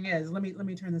gerrymandering is, let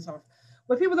me turn this off.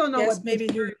 But people don't know what maybe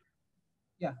you.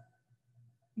 Yeah.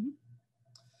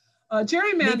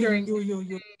 Gerrymandering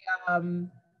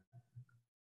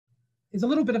is a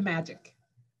little bit of magic.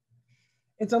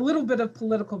 It's a little bit of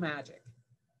political magic.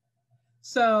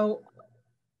 So,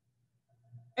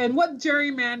 and what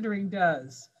gerrymandering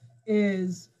does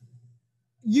is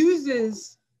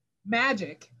uses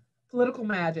magic, political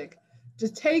magic, to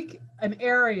take an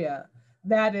area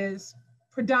that is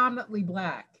predominantly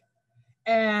Black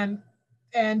and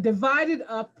divide it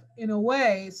up in a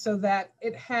way so that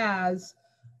the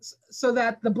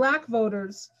Black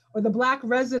voters or the Black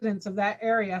residents of that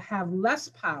area have less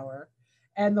power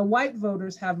and the white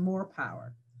voters have more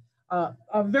power.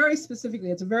 Very specifically,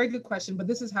 it's a very good question, but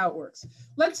this is how it works.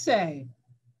 Let's say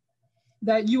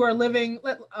that you are living,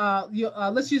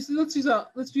 let's use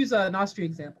an Austria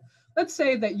example. Let's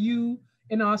say that you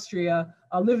in Austria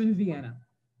live in Vienna.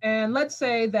 And let's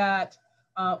say that,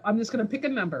 I'm just gonna pick a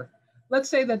number. Let's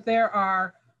say that there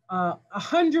are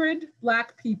 100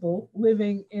 Black people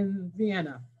living in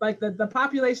Vienna. Like the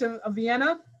population of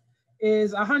Vienna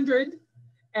is 100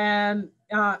 and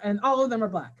all of them are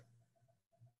Black.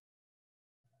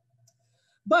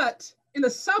 But in the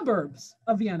suburbs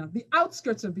of Vienna, the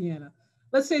outskirts of Vienna,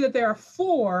 let's say that there are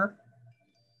 4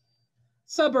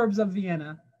 suburbs of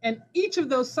Vienna, and each of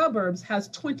those suburbs has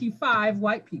 25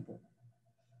 white people.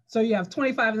 So you have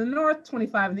 25 in the north,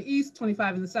 25 in the east,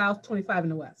 25 in the south, 25 in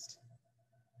the west.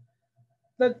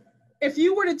 if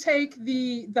you were to take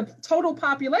the total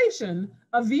population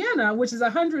of Vienna, which is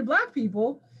 100 Black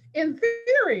people, in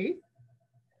theory,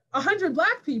 100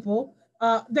 Black people,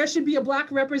 there should be a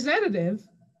Black representative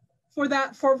for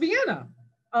Vienna,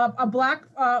 a Black,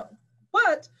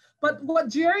 but what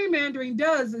gerrymandering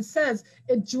does is says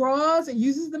it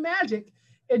uses the magic,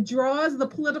 it draws the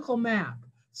political map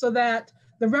so that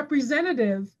the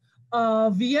representative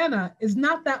of Vienna is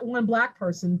not that one Black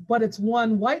person, but it's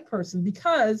one white person,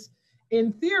 because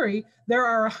in theory, there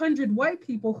are 100 white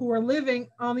people who are living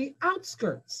on the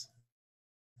outskirts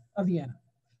of Vienna.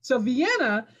 So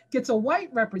Vienna gets a white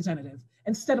representative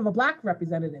instead of a Black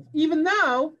representative, even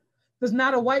though there's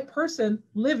not a white person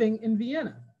living in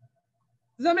Vienna.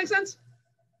 Does that make sense?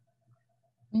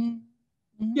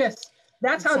 Mm-hmm. Yes,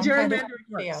 that's how gerrymandering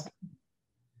works. Yeah.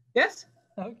 Yes?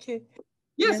 Okay.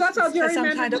 Yes, that's how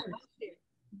gerrymandering works.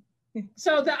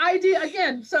 So the idea,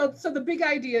 again, so the big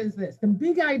idea is this. The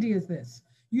big idea is this.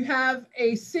 You have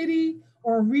a city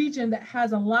or a region that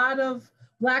has a lot of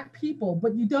Black people,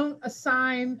 but you don't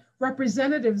assign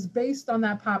representatives based on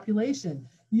that population.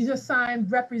 You just assign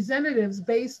representatives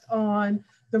based on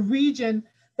the region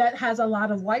that has a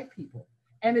lot of white people.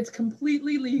 And it's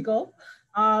completely legal.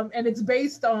 And it's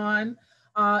based on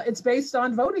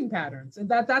voting patterns. And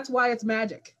that's why it's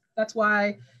magic. That's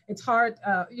why it's hard,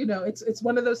 it's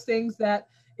one of those things that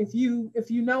if you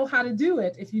know how to do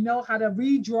it, if you know how to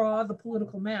redraw the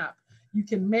political map, you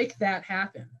can make that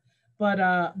happen. But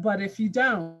if you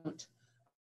don't,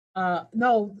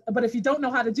 but if you don't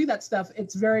know how to do that stuff,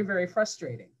 it's very, very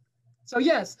frustrating. So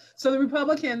yes, so the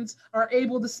Republicans are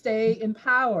able to stay in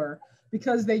power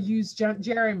because they use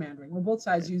gerrymandering. Well, both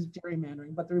sides use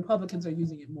gerrymandering, but the Republicans are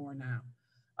using it more now.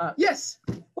 Yes,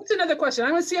 what's another question? I'm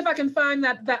gonna see if I can find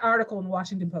that article in the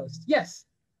Washington Post. Yes.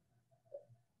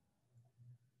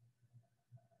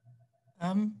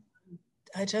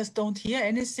 I just don't hear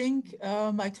anything.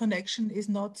 My connection is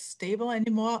not stable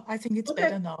anymore. I think it's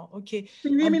better now. Okay.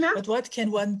 Can you hear me now? But what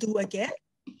can one do again?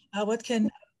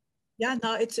 Yeah,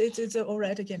 now it's all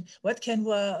right again. What can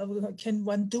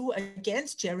one do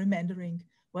against gerrymandering?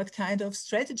 What kind of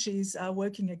strategies are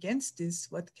working against this?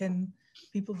 What can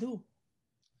people do?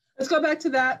 Let's go back to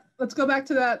that. Let's go back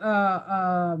to that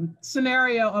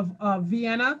scenario of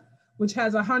Vienna, which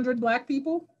has 100 Black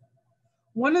people.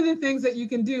 One of the things that you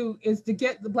can do is to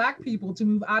get the Black people to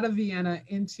move out of Vienna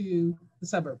into the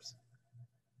suburbs,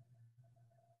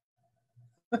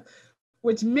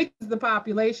 which mixes the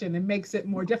population and makes it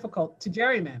more difficult to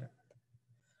gerrymander.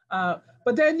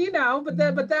 But then,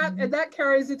 that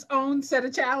carries its own set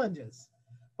of challenges.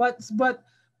 But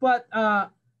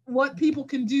what people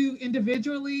can do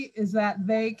individually is that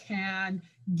they can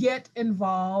get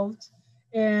involved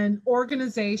in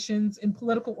organizations, in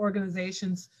political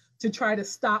organizations, to try to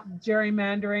stop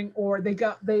gerrymandering, or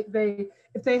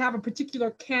if they have a particular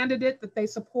candidate that they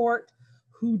support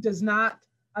who does not,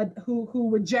 who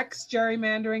rejects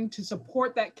gerrymandering, to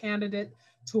support that candidate,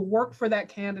 to work for that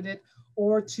candidate,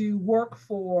 or to work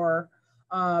for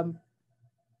or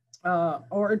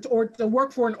to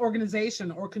work for an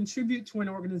organization, or contribute to an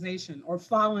organization, or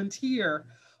volunteer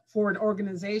for an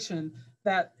organization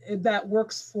that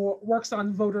works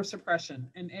on voter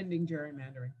suppression and ending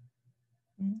gerrymandering.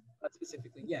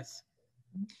 Specifically, yes.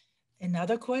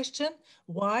 Another question: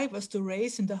 why was the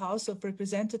race in the House of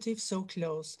Representatives so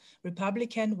close?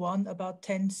 Republican won about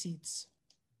 10 seats.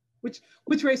 Which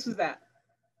race was that?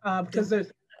 Because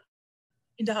there's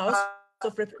in the House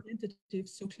of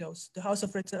Representatives, so close. The House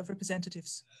of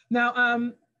Representatives.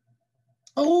 Now,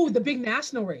 the big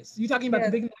national race. You talking about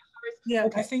the big national race? Yeah,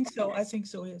 okay. I think so. I think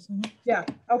so. Yes. Mm-hmm. Yeah.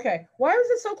 Okay. Why was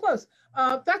it so close?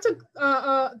 That's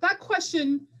that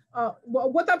question.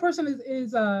 What that person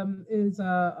is I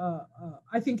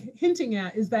think hinting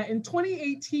at is that in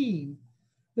 2018,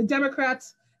 the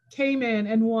Democrats came in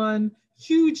and won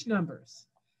huge numbers,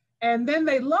 and then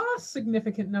they lost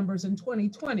significant numbers in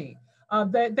 2020.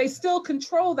 They still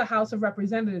control the House of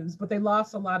Representatives, but they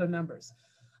lost a lot of numbers.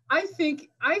 I think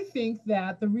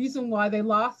that the reason why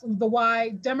why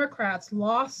Democrats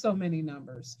lost so many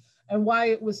numbers and why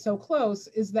it was so close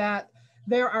is that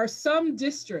there are some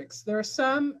districts, there are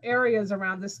some areas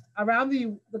around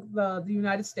the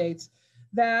United States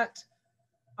that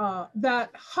are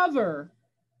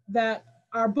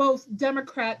both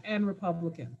Democrat and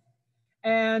Republican,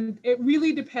 and it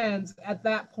really depends at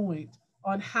that point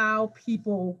on how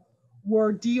people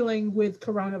were dealing with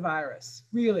coronavirus.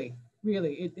 Really,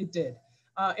 it did.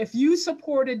 If you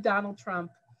supported Donald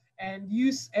Trump and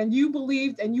you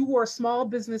believed, and you were a small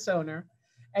business owner,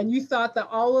 and you thought that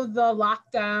all of the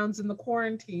lockdowns and the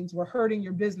quarantines were hurting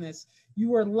your business, you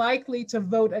were likely to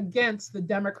vote against the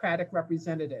Democratic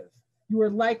representative. You were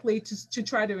likely to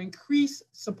try to increase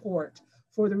support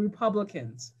for the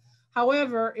Republicans.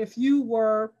 However, if you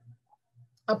were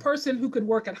a person who could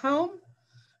work at home,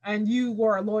 and you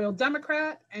were a loyal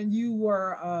Democrat, and you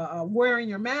were wearing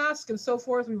your mask and so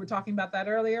forth, we were talking about that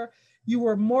earlier, you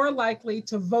were more likely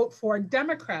to vote for a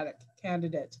Democratic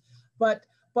candidate. But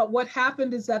what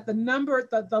happened is that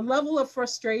the level of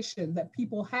frustration that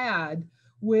people had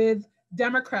with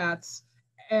Democrats,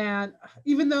 and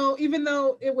even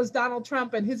though it was Donald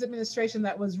Trump and his administration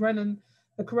that was running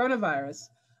the coronavirus,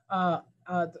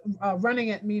 running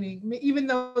it, meaning even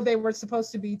though they were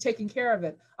supposed to be taking care of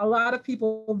it, a lot of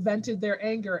people vented their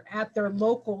anger at their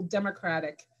local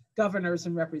Democratic governors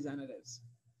and representatives.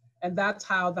 And that's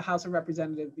how the House of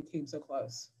Representatives became so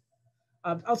close.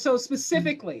 Also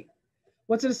specifically,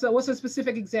 what's a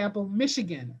specific example?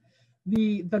 Michigan.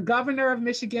 The governor of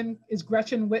Michigan is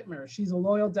Gretchen Whitmer. She's a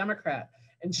loyal Democrat.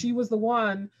 And she was the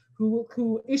one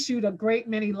who issued a great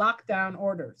many lockdown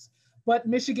orders. But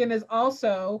Michigan is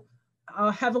also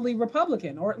heavily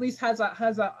Republican, or at least has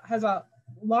a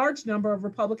large number of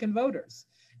Republican voters.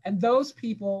 And those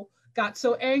people got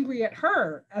so angry at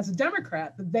her as a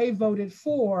Democrat that they voted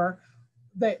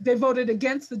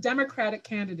against the Democratic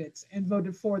candidates and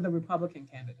voted for the Republican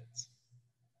candidates.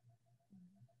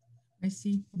 I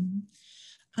see.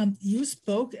 You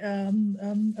spoke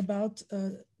about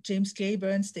James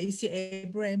Clyburn, Stacey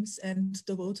Abrams, and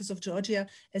the voters of Georgia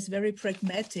as very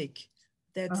pragmatic,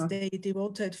 that they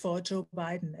voted for Joe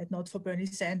Biden and not for Bernie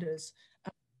Sanders.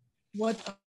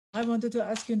 What I wanted to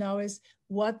ask you now is,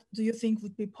 what do you think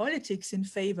would be politics in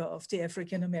favor of the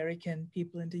African-American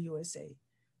people in the USA?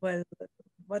 Well,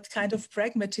 what kind of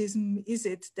pragmatism is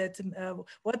it that,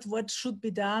 what should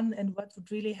be done and what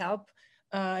would really help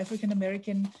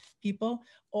African-American people?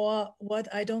 Or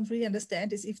what I don't really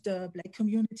understand is if the Black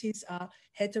communities are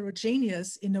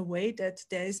heterogeneous in a way that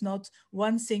there is not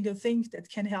one single thing that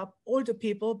can help all the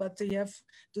people, but they have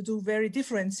to do very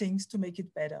different things to make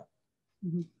it better.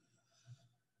 Mm-hmm.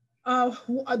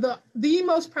 The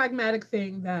most pragmatic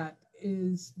thing that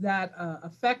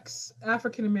affects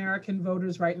African-American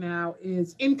voters right now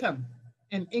is income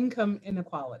and income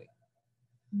inequality.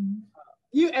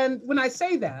 Mm-hmm. And when I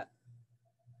say that,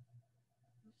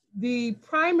 the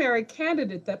primary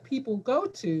candidate that people go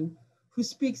to who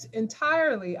speaks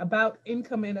entirely about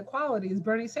income inequality is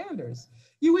Bernie Sanders.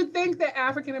 You would think that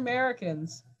African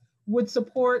Americans would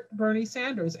support Bernie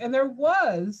Sanders, and there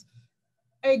was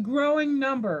a growing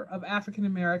number of African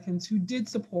Americans who did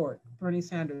support Bernie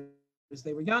Sanders.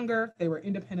 They were younger, they were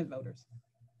independent voters.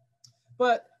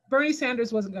 But Bernie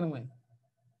Sanders wasn't going to win.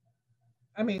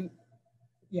 I mean,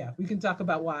 yeah, we can talk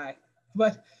about why,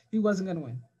 but he wasn't going to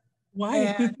win. Why?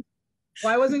 And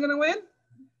why wasn't he going to win?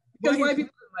 Because white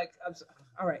people are like,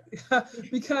 all right,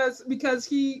 because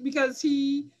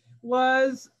he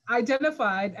was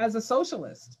identified as a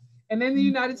socialist, and in the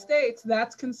United States,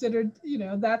 that's considered,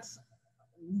 that's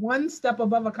one step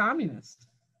above a communist.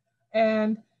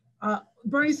 And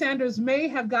Bernie Sanders may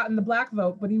have gotten the Black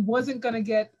vote, but he wasn't going to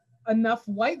get enough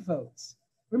white votes.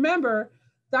 Remember,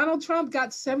 Donald Trump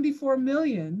got 74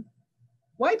 million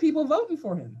white people voting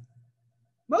for him,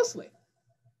 mostly.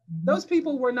 Those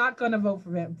people were not going to vote for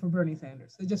Bernie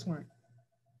Sanders. They just weren't.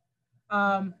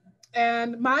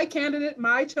 And my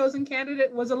chosen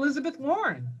candidate was Elizabeth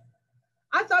Warren.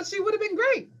 I thought she would have been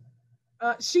great.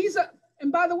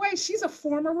 And by the way, she's a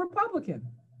former Republican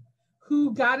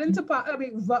who got into,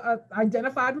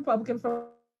 identified Republican from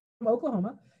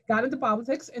Oklahoma, got into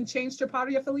politics and changed her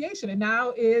party affiliation, and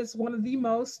now is one of the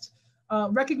most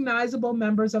recognizable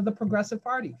members of the Progressive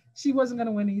Party. She wasn't going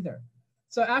to win either.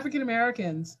 So African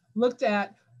Americans looked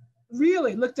at,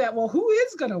 well, who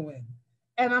is going to win?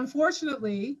 And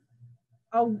unfortunately,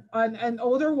 an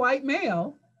older white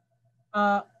male,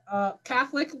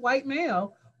 Catholic white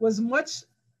male, was much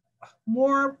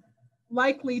more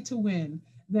likely to win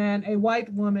than a white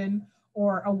woman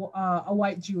or a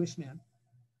white Jewish man.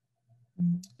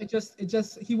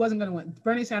 He wasn't going to win.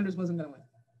 Bernie Sanders wasn't going to win.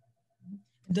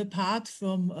 And apart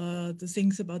from the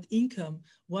things about income,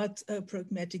 what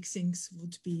pragmatic things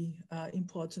would be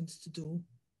important to do?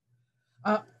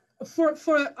 For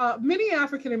many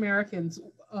African Americans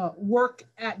work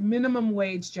at minimum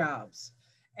wage jobs.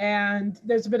 And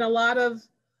there's been a lot of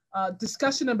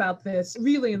discussion about this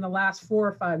really in the last 4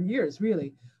 or 5 years,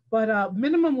 really. But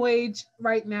minimum wage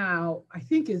right now, I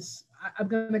think it's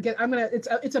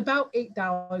about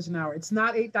 $8 an hour. It's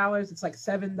not $8, it's like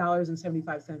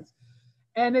 $7.75.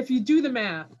 And if you do the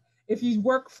math, if you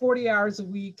work 40 hours a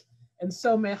week and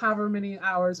so may however many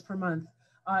hours per month,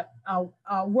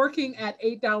 working at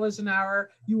 $8 an hour,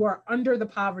 you are under the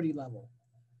poverty level.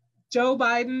 Joe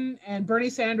Biden and Bernie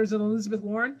Sanders and Elizabeth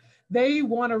Warren, they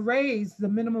want to raise the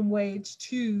minimum wage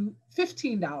to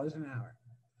 $15 an hour.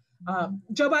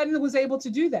 Joe Biden was able to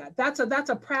do that. That's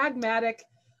a pragmatic.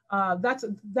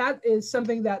 That is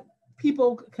something that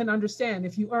people can understand.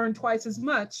 If you earn twice as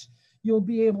much, you'll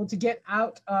be able to get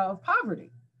out of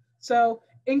poverty. So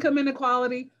income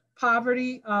inequality,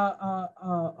 poverty,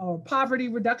 or poverty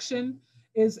reduction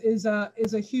is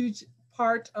a huge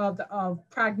part of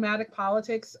pragmatic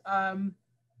politics.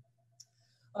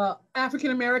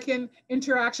 African American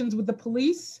interactions with the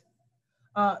police,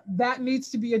 that needs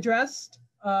to be addressed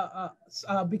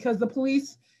because the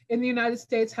police in the United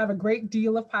States have a great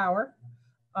deal of power.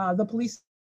 The police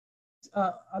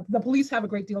have a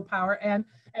great deal of power, and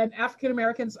African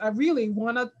Americans really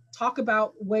want to talk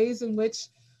about ways in which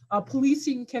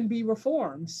policing can be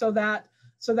reformed so that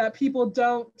people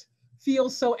don't feel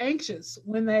so anxious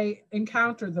when they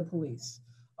encounter the police,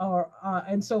 or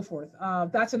and so forth.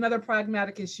 That's another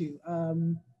pragmatic issue.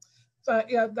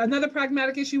 Another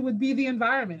pragmatic issue would be the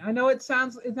environment. I know it's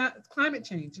not climate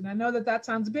change, and I know that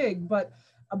sounds big, but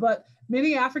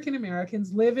many African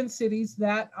Americans live in cities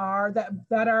that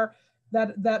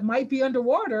might be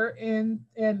underwater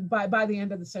by the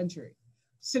end of the century.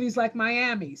 Cities like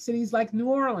Miami, cities like New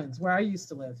Orleans, where I used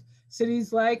to live,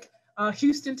 cities like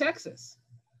Houston, Texas.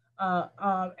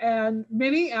 And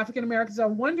many African Americans are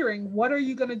wondering, what are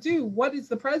you going to do? What is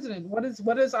the president? What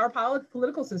is our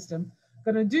political system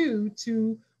going to do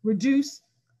to reduce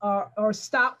or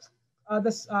stop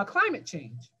this climate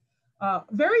change?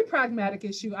 Very pragmatic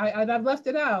issue, and I've left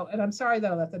it out, and I'm sorry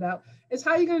that I left it out, is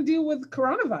how you're going to deal with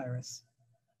coronavirus.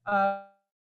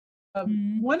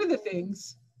 One of the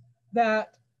things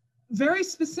that very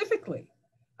specifically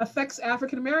affects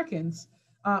African Americans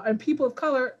and people of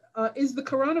color is the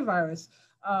coronavirus.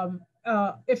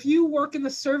 If you work in the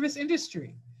service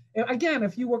industry, again,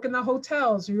 if you work in the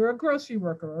hotels, or you're a grocery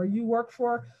worker, or you work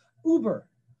for Uber,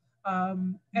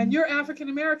 and you're African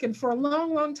American, for a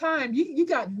long, long time, you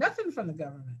got nothing from the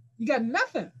government. You got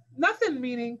nothing. Nothing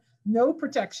meaning no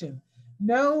protection,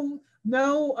 no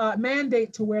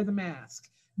mandate to wear the mask,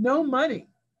 no money,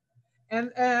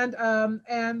 and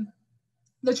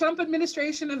the Trump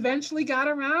administration eventually got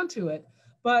around to it,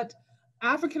 but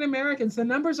African Americans, the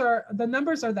numbers are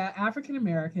that African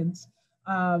Americans,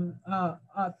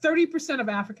 30% of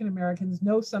African Americans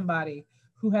know somebody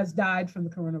who has died from the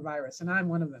coronavirus, and I'm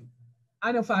one of them.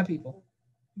 I know 5 people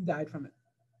who died from it.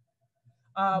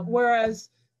 Whereas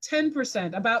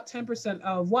about 10%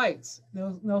 of whites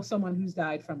know someone who's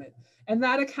died from it. And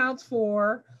that accounts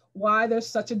for why there's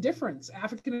such a difference.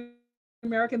 African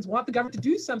Americans want the government to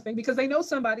do something because they know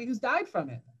somebody who's died from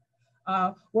it.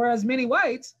 Whereas many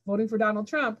whites voting for Donald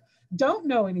Trump don't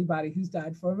know anybody who's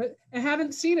died from it and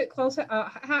haven't seen it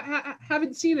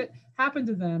haven't seen it happen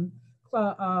to them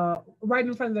right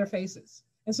in front of their faces,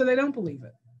 and so they don't believe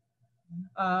it.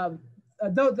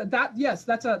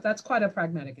 That's quite a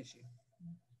pragmatic issue.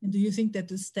 And do you think that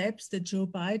the steps that Joe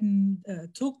Biden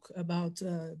took about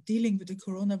dealing with the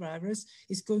coronavirus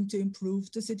is going to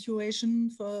improve the situation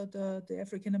for the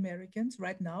African Americans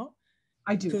right now?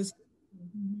 I do. Because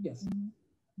yes.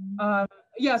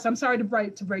 Yes, I'm sorry to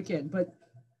break in, but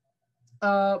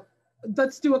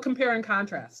let's do a compare and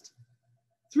contrast.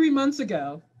 3 months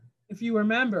ago, if you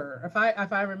remember, if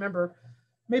I remember,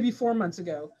 maybe 4 months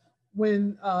ago,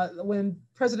 when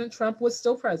President Trump was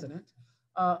still president,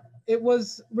 it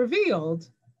was revealed,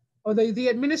 or the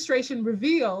administration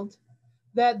revealed,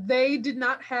 that they did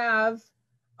not have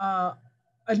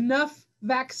enough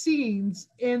vaccines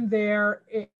in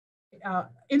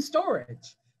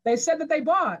storage. They said that they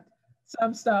bought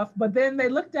some stuff, but then they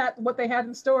looked at what they had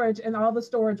in storage, and all the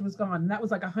storage was gone. And that was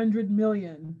like 100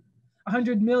 million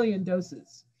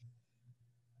doses.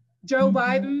 Joe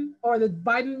Biden, or the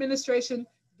Biden administration,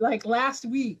 like last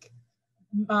week,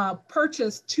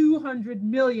 purchased 200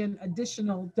 million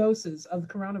additional doses of the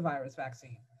coronavirus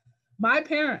vaccine. My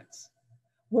parents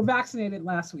were vaccinated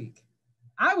last week.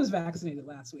 I was vaccinated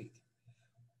last week.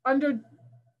 Under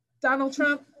Donald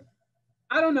Trump,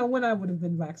 I don't know when I would have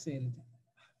been vaccinated.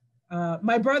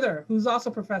 My brother, who's also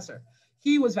a professor,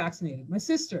 he was vaccinated. My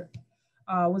sister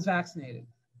was vaccinated.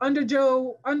 Under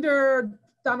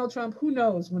Donald Trump, who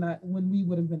knows when we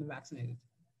would have been vaccinated?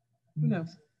 Who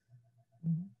knows?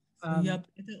 So you are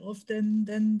better off than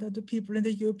the people in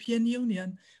the European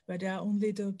Union, where there are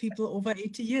only the people over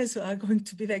 80 years who are going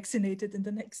to be vaccinated in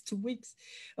the next 2 weeks.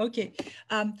 Okay,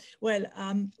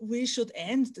 we should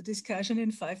end the discussion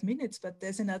in 5 minutes, but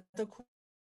there's another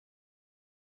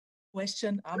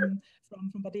question from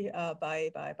somebody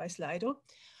by Slido.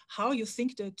 How you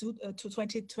think the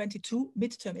 2022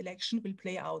 midterm election will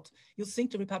play out? You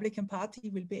think the Republican Party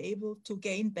will be able to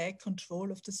gain back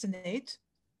control of the Senate?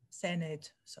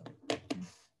 So.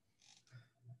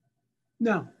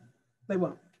 No, they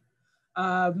won't.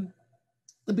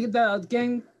 The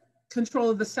gain control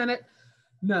of the Senate,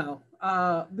 no.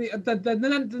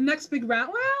 The next big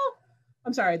round, well,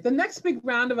 I'm sorry, the next big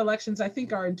round of elections I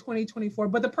think are in 2024,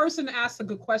 but the person asked a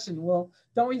good question. Well,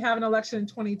 don't we have an election in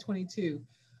 2022?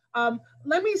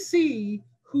 Let me see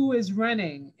who is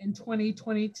running in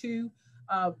 2022. You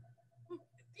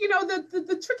know,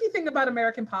 the tricky thing about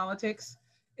American politics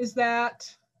is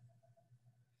that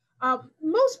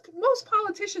most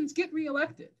politicians get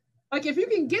reelected. Like if you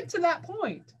can get to that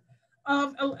point,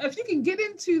 if you can get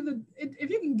into the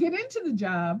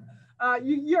job,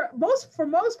 for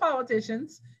most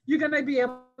politicians, you're going to be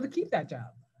able to keep that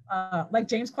job. Like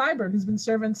James Clyburn, who's been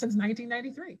serving since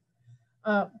 1993.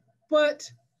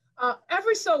 But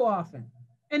every so often,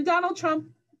 and Donald Trump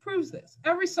proves this,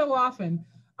 every so often,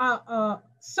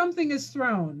 something is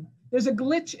thrown. There's a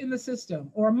glitch in the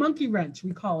system, or a monkey wrench,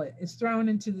 we call it, is thrown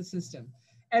into the system.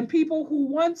 And people who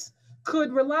once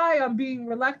could rely on being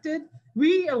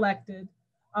re-elected,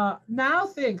 now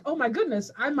think, oh my goodness,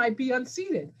 I might be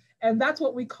unseated. And that's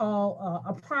what we call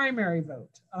a primary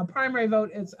vote. A primary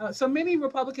vote is, so many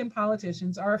Republican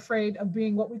politicians are afraid of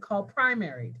being what we call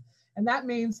primaried. And that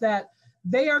means that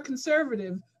they are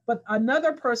conservative, but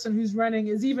another person who's running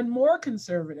is even more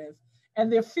conservative. And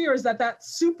their fear is that that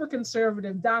super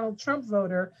conservative Donald Trump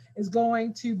voter is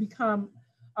going to become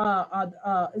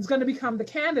the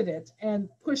candidate and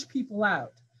push people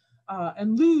out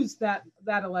and lose that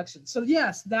election. So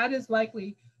yes, that is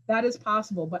likely, that is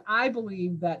possible, but I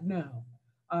believe that no.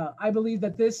 I believe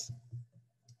that this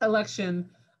election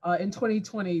in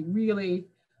 2020 really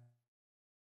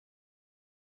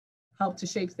helped to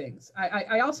shape things.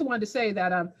 I also wanted to say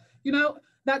that, you know,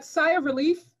 that sigh of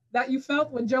relief that you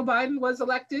felt when Joe Biden was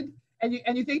elected, and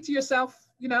you think to yourself,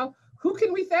 you know, who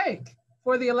can we thank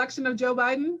for the election of Joe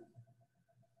Biden?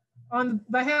 On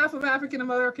behalf of African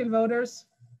American voters,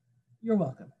 you're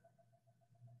welcome.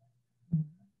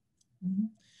 Mm-hmm.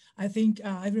 I think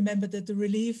I remember that the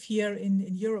relief here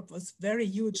in Europe was very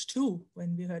huge too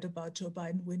when we heard about Joe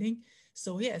Biden winning.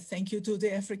 So yeah, thank you to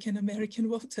the African American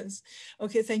voters.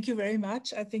 Okay, thank you very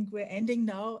much. I think we're ending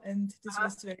now, and this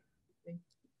was very interesting.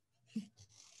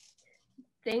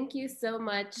 Thank you so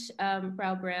much,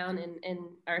 Frau Brown and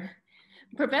our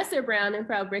Professor Brown and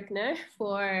Frau Brickner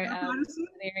for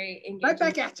very engaging. Right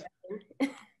back at you.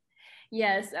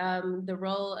 Yes, the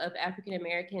role of African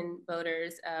American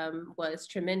voters was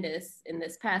tremendous in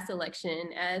this past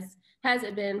election, as has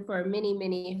it been for many,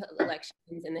 many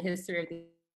elections in the history of the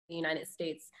United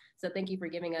States. So thank you for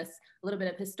giving us a little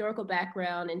bit of historical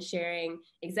background and sharing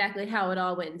exactly how it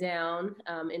all went down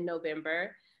in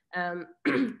November.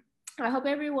 I hope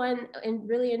everyone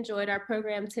really enjoyed our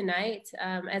program tonight.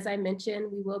 As I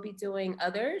mentioned, we will be doing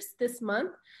others this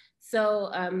month. So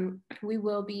we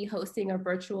will be hosting a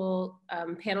virtual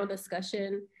panel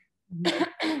discussion,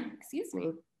 excuse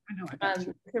me,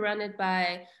 surrounded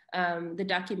by the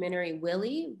documentary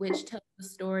Willie, which tells the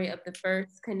story of the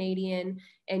first Canadian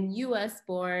and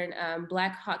US-born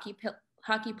Black hockey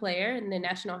player in the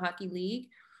National Hockey League.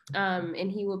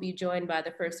 And he will be joined by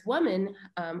the first woman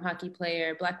hockey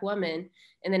player, Black woman,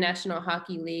 in the National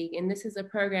Hockey League. And this is a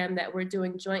program that we're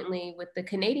doing jointly with the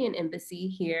Canadian Embassy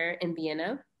here in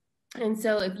Vienna. And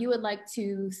so if you would like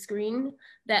to screen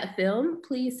that film,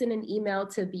 please send an email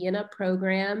to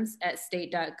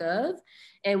viennaprograms@state.gov,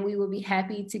 and we will be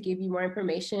happy to give you more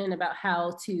information about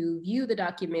how to view the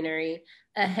documentary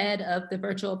ahead of the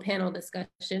virtual panel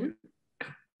discussion.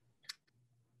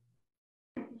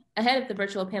 On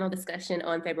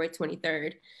February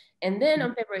 23rd. And then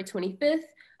on February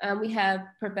 25th, we have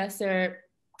Professor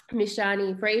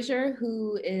Mishani Frazier,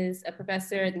 who is a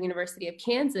professor at the University of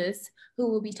Kansas, who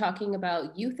will be talking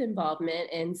about youth involvement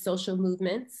and social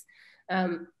movements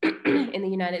in the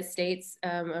United States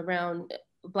around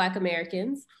Black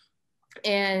Americans.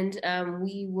 And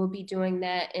we will be doing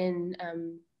that we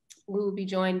will be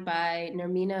joined by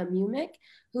Nermina Mumik,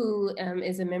 who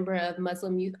is a member of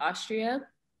Muslim Youth Austria.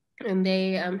 And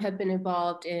they have been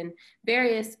involved in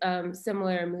various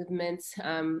similar movements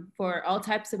for all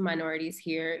types of minorities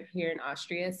here in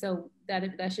Austria. So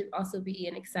that should also be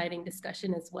an exciting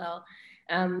discussion as well.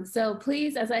 So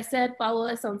please, as I said, follow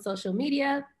us on social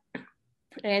media.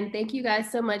 And thank you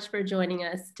guys so much for joining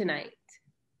us tonight.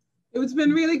 It's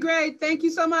been really great. Thank you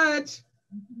so much.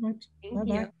 Thank you.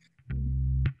 Bye-bye.